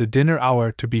hour is the dinner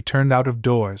hour to be turned out of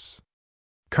doors!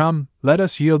 Come, let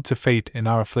us yield to fate in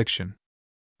our affliction.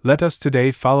 Let us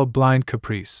today follow blind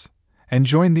caprice, and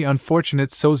join the unfortunate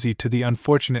Sozi to the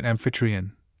unfortunate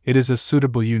Amphitryon. It is a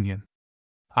suitable union.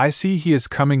 I see he is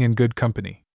coming in good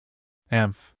company.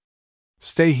 Amph.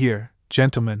 Stay here,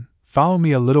 gentlemen, follow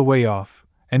me a little way off,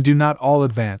 and do not all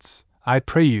advance, I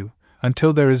pray you,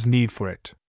 until there is need for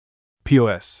it.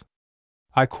 P.O.S.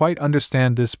 I quite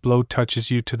understand this blow touches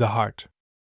you to the heart.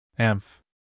 Amph.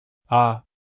 Ah!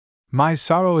 My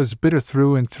sorrow is bitter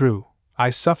through and through,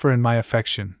 I suffer in my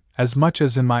affection, as much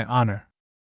as in my honor.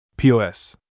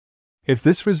 P.O.S. If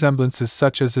this resemblance is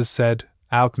such as is said,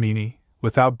 Alcmene,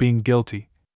 without being guilty.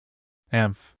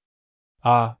 Amph.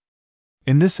 Ah!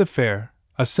 In this affair,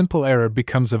 a simple error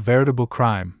becomes a veritable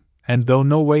crime, and though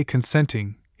no way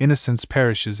consenting, innocence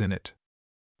perishes in it.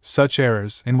 Such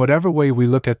errors, in whatever way we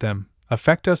look at them,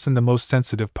 affect us in the most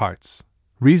sensitive parts.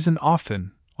 Reason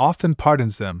often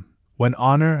pardons them, when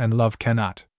honor and love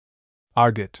cannot.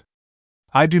 Argot.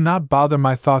 I do not bother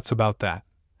my thoughts about that,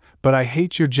 but I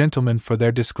hate your gentlemen for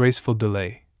their disgraceful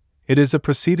delay. It is a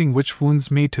proceeding which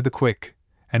wounds me to the quick,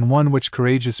 and one which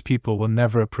courageous people will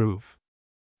never approve.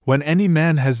 When any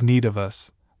man has need of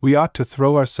us, we ought to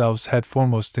throw ourselves head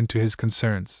foremost into his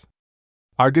concerns.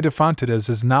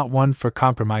 Argidophantidas is not one for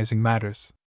compromising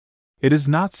matters. It is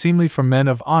not seemly for men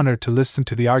of honor to listen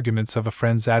to the arguments of a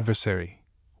friend's adversary.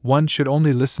 One should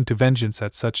only listen to vengeance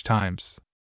at such times.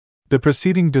 The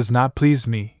proceeding does not please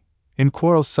me. In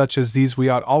quarrels such as these we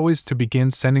ought always to begin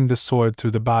sending the sword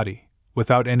through the body,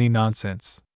 without any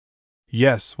nonsense.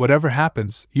 Yes, whatever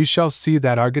happens, you shall see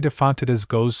that Argidophantidas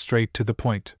goes straight to the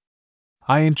point.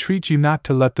 I entreat you not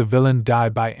to let the villain die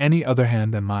by any other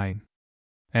hand than mine.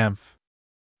 Amph.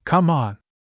 Come on.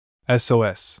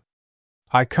 SOS.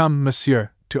 I come,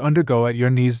 monsieur, to undergo at your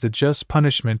knees the just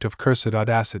punishment of cursed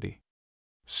audacity.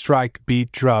 Strike,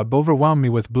 beat, drub, overwhelm me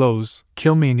with blows,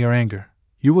 kill me in your anger.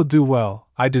 You will do well,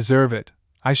 I deserve it.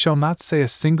 I shall not say a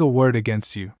single word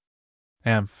against you.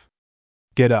 Amph.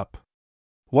 Get up.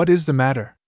 What is the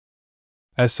matter?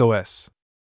 SOS.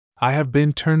 I have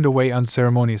been turned away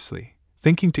unceremoniously,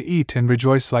 thinking to eat and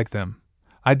rejoice like them.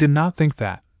 I did not think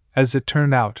that, as it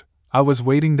turned out, I was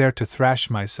waiting there to thrash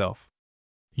myself.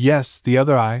 Yes, the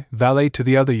other I, valet to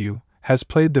the other you, has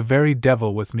played the very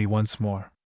devil with me once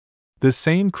more. The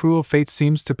same cruel fate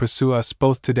seems to pursue us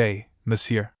both today,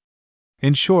 monsieur.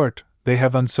 In short, they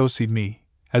have unsocied me,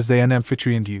 as they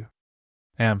unamphitrioned you.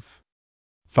 Amph.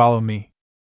 Follow me.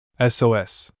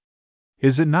 SOS.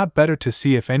 Is it not better to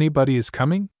see if anybody is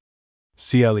coming?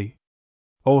 CLE.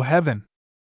 Oh heaven!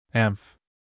 Amph.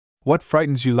 What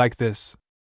frightens you like this?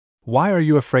 Why are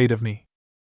you afraid of me?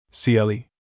 CLE.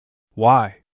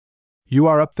 Why? You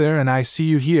are up there and I see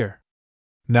you here.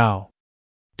 Now.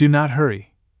 Do not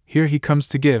hurry. Here he comes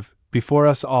to give, before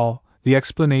us all, the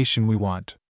explanation we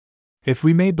want. If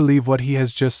we may believe what he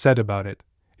has just said about it,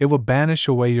 it will banish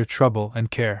away your trouble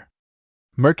and care.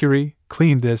 Mercury,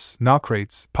 Cleindis,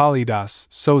 Naucrates, Polydas,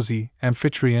 Sozi,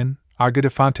 Amphitryon,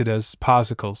 Argidophantidas,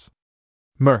 Posicles.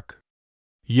 Merc.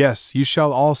 Yes, you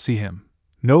shall all see him.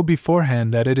 Know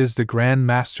beforehand that it is the Grand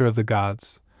Master of the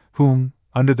gods, whom,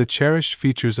 under the cherished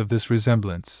features of this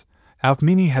resemblance,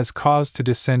 Alcmene has caused to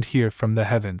descend here from the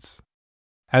heavens.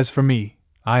 As for me,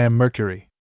 I am Mercury.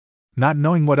 Not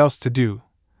knowing what else to do,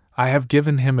 I have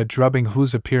given him a drubbing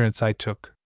whose appearance I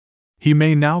took. He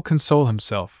may now console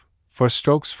himself, for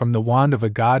strokes from the wand of a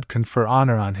god confer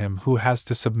honor on him who has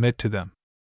to submit to them.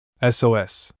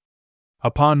 SOS.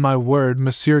 Upon my word,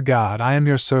 Monsieur God, I am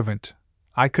your servant.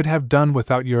 I could have done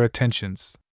without your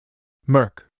attentions.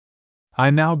 Merc. I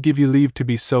now give you leave to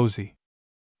be Sozi.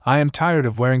 I am tired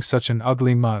of wearing such an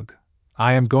ugly mug.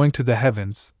 I am going to the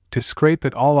heavens, to scrape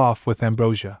it all off with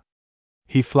ambrosia.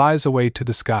 He flies away to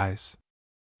the skies.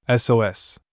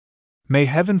 SOS. May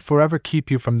heaven forever keep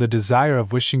you from the desire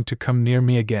of wishing to come near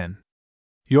me again.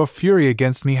 Your fury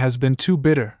against me has been too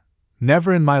bitter.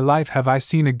 Never in my life have I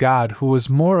seen a god who was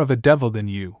more of a devil than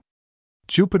you.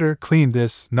 Jupiter,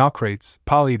 Cleindis, Naucrates,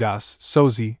 Polydas,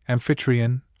 Sozi,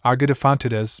 Amphitryon,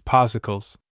 Argidophantidas,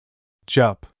 Posicles.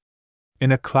 Jup.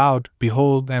 In a cloud,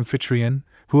 behold Amphitryon,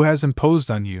 who has imposed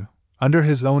on you. Under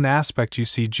his own aspect you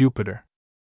see Jupiter.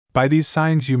 By these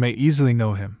signs you may easily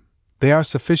know him. They are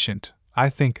sufficient, I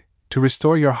think, to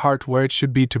restore your heart where it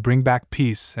should be, to bring back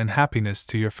peace and happiness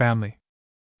to your family.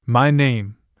 My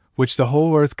name, which the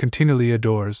whole earth continually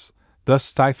adores, thus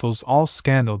stifles all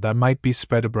scandal that might be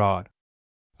spread abroad.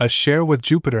 A share with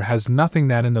Jupiter has nothing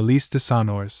that in the least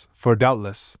dishonors, for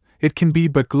doubtless, it can be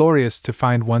but glorious to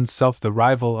find oneself the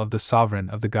rival of the sovereign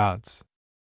of the gods.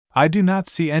 I do not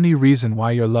see any reason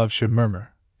why your love should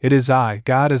murmur. It is I,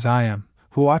 God as I am,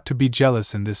 who ought to be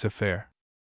jealous in this affair.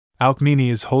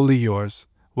 Alcmene is wholly yours,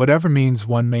 whatever means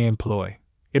one may employ.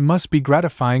 It must be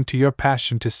gratifying to your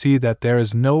passion to see that there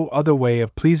is no other way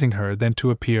of pleasing her than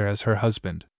to appear as her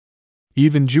husband.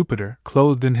 Even Jupiter,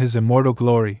 clothed in his immortal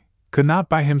glory, could not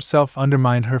by himself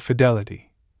undermine her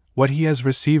fidelity. What he has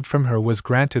received from her was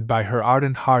granted by her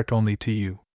ardent heart only to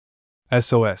you.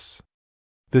 SOS.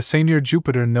 The Senior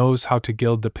Jupiter knows how to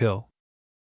gild the pill.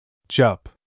 Jup.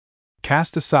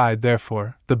 Cast aside,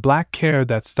 therefore, the black care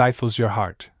that stifles your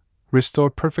heart. Restore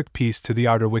perfect peace to the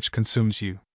ardor which consumes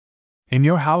you. In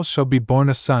your house shall be born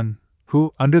a son,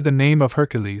 who, under the name of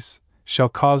Hercules, shall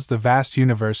cause the vast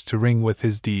universe to ring with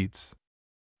his deeds.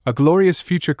 A glorious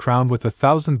future crowned with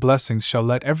 1,000 blessings shall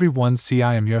let every one see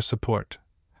I am your support.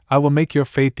 I will make your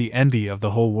fate the envy of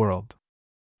the whole world.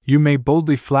 You may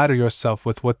boldly flatter yourself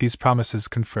with what these promises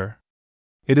confer.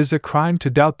 It is a crime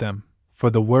to doubt them, for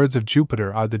the words of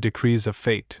Jupiter are the decrees of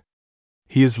fate.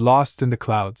 He is lost in the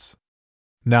clouds.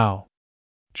 Now,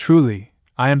 truly,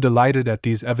 I am delighted at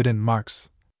these evident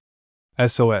marks.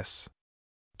 SOS.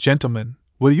 Gentlemen,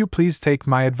 will you please take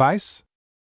my advice?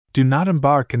 Do not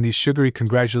embark in these sugary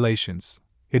congratulations.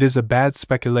 It is a bad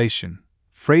speculation.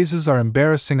 Phrases are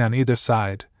embarrassing on either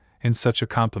side, in such a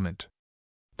compliment.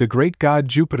 The great god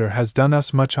Jupiter has done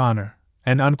us much honor,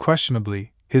 and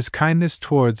unquestionably, his kindness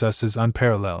towards us is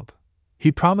unparalleled.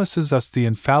 He promises us the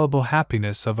infallible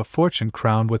happiness of a fortune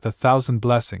crowned with 1,000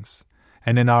 blessings,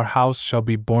 and in our house shall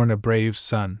be born a brave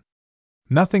son.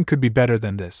 Nothing could be better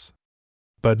than this.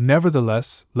 But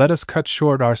nevertheless, let us cut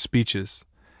short our speeches,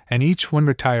 and each one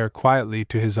retire quietly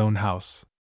to his own house.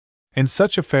 In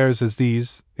such affairs as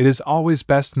these, it is always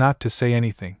best not to say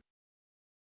anything.